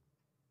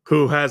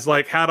who has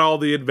like had all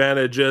the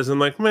advantages and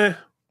like, meh,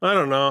 I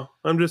don't know.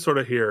 I'm just sort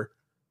of here.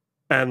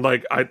 And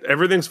like,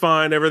 everything's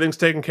fine. Everything's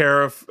taken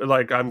care of.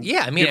 Like, I'm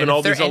given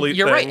all these elite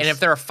you're things. right. And if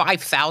there are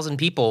 5,000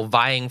 people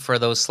vying for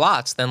those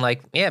slots, then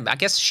like, yeah, I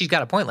guess she's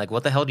got a point. Like,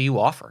 what the hell do you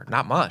offer?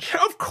 Not much.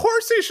 Of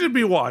course he should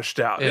be washed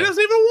out. Yeah. He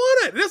doesn't even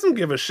want it. He doesn't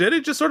give a shit.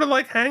 He's just sort of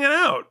like hanging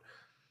out.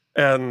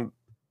 And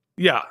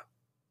yeah.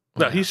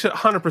 No, he should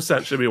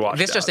 100% should be washed out.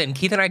 This just in.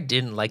 Keith and I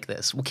didn't like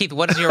this. Well, Keith,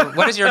 what is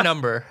your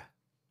number?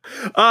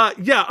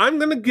 Yeah, I'm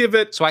going to give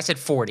it. So I said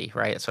 40,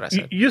 right? That's what I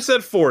said. You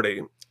said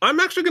 40. I'm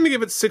actually going to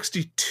give it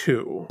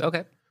 62.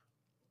 Okay.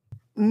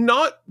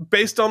 not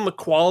based on the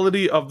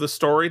quality of the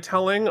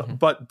storytelling,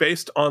 but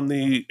based on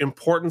the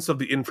importance of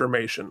the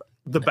information,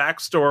 the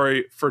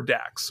backstory for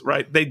Dax,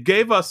 right? They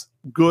gave us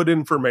good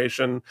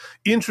information,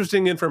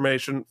 interesting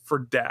information for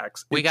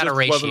Dax. We got a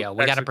ratio.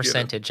 We got a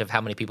percentage of how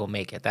many people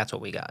make it. That's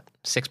what we got.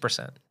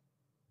 6%.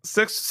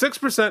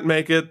 6%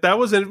 make it. That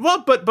was in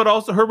but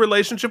also her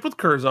relationship with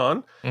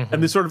Curzon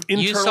and the sort of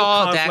internal you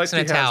saw conflict Dax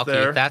and a towel,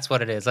 Keith. That's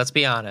what it is. Let's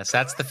be honest.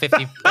 That's the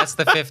 50. That's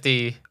the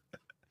 50.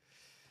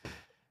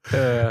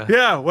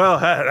 Yeah, well,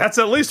 that's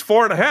at least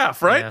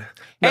 4.5, right? Yeah.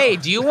 No. Hey,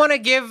 do you want to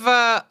give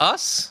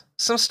us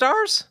some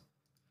stars?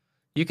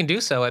 You can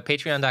do so at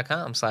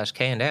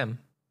patreon.com/KM.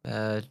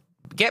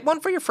 Get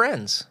one for your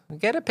friends.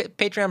 Get a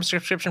Patreon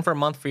subscription for a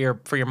month for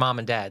your mom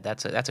and dad.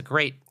 That's a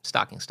great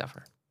stocking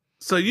stuffer.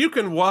 So you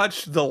can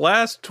watch the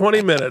last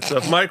 20 minutes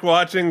of Mike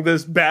watching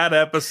this bad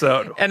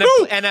episode. And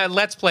a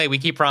Let's Play we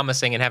keep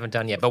promising and haven't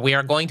done yet, but we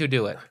are going to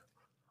do it.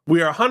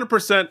 We are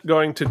 100%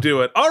 going to do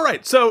it. All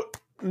right, so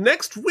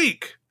next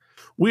week,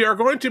 we are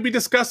going to be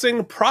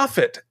discussing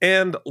profit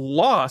and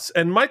loss.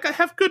 And Mike, I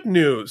have good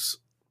news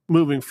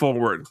moving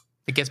forward.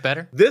 It gets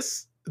better?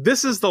 This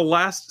is the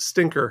last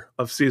stinker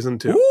of season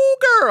 2. Ooh,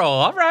 girl.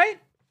 All right.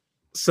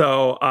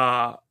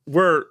 So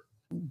we're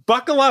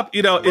buckle up.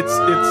 You know, we're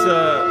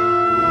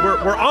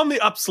on the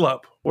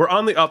upslope. We're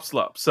on the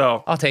upslope.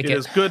 So I'll take it. It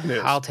is good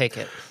news. I'll take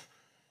it.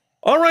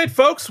 All right,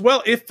 folks.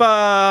 Well, if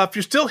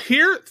you're still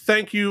here,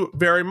 thank you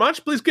very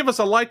much. Please give us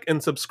a like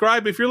and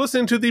subscribe. If you're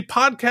listening to the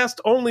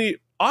podcast-only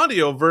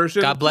audio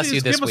version, God bless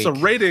you this give week. us a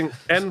rating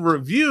and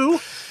review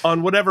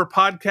on whatever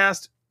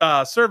podcast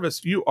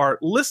service you are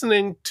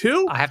listening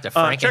to. I have to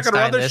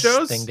Frankenstein this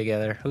thing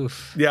together.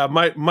 Oof. Yeah,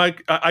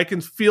 Mike, I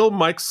can feel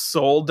Mike's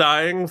soul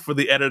dying for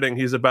the editing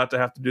he's about to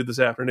have to do this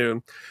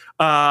afternoon.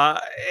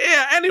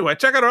 Anyway,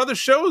 check out our other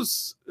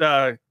shows,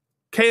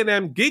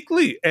 K&M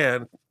Geekly,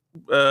 and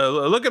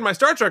look at my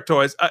Star Trek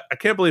toys. I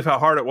can't believe how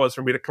hard it was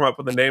for me to come up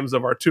with the names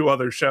of our 2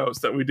 other shows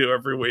that we do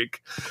every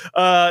week.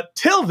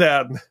 Till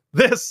then,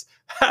 this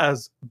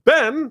has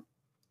been...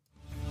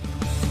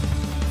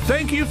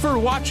 Thank you for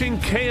watching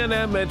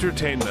K&M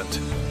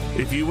Entertainment.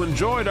 If you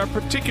enjoyed our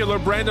particular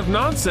brand of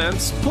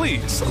nonsense,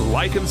 please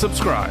like and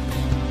subscribe.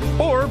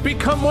 Or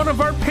become one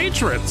of our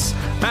patrons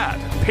at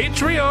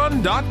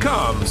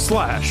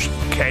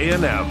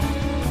patreon.com/KNM.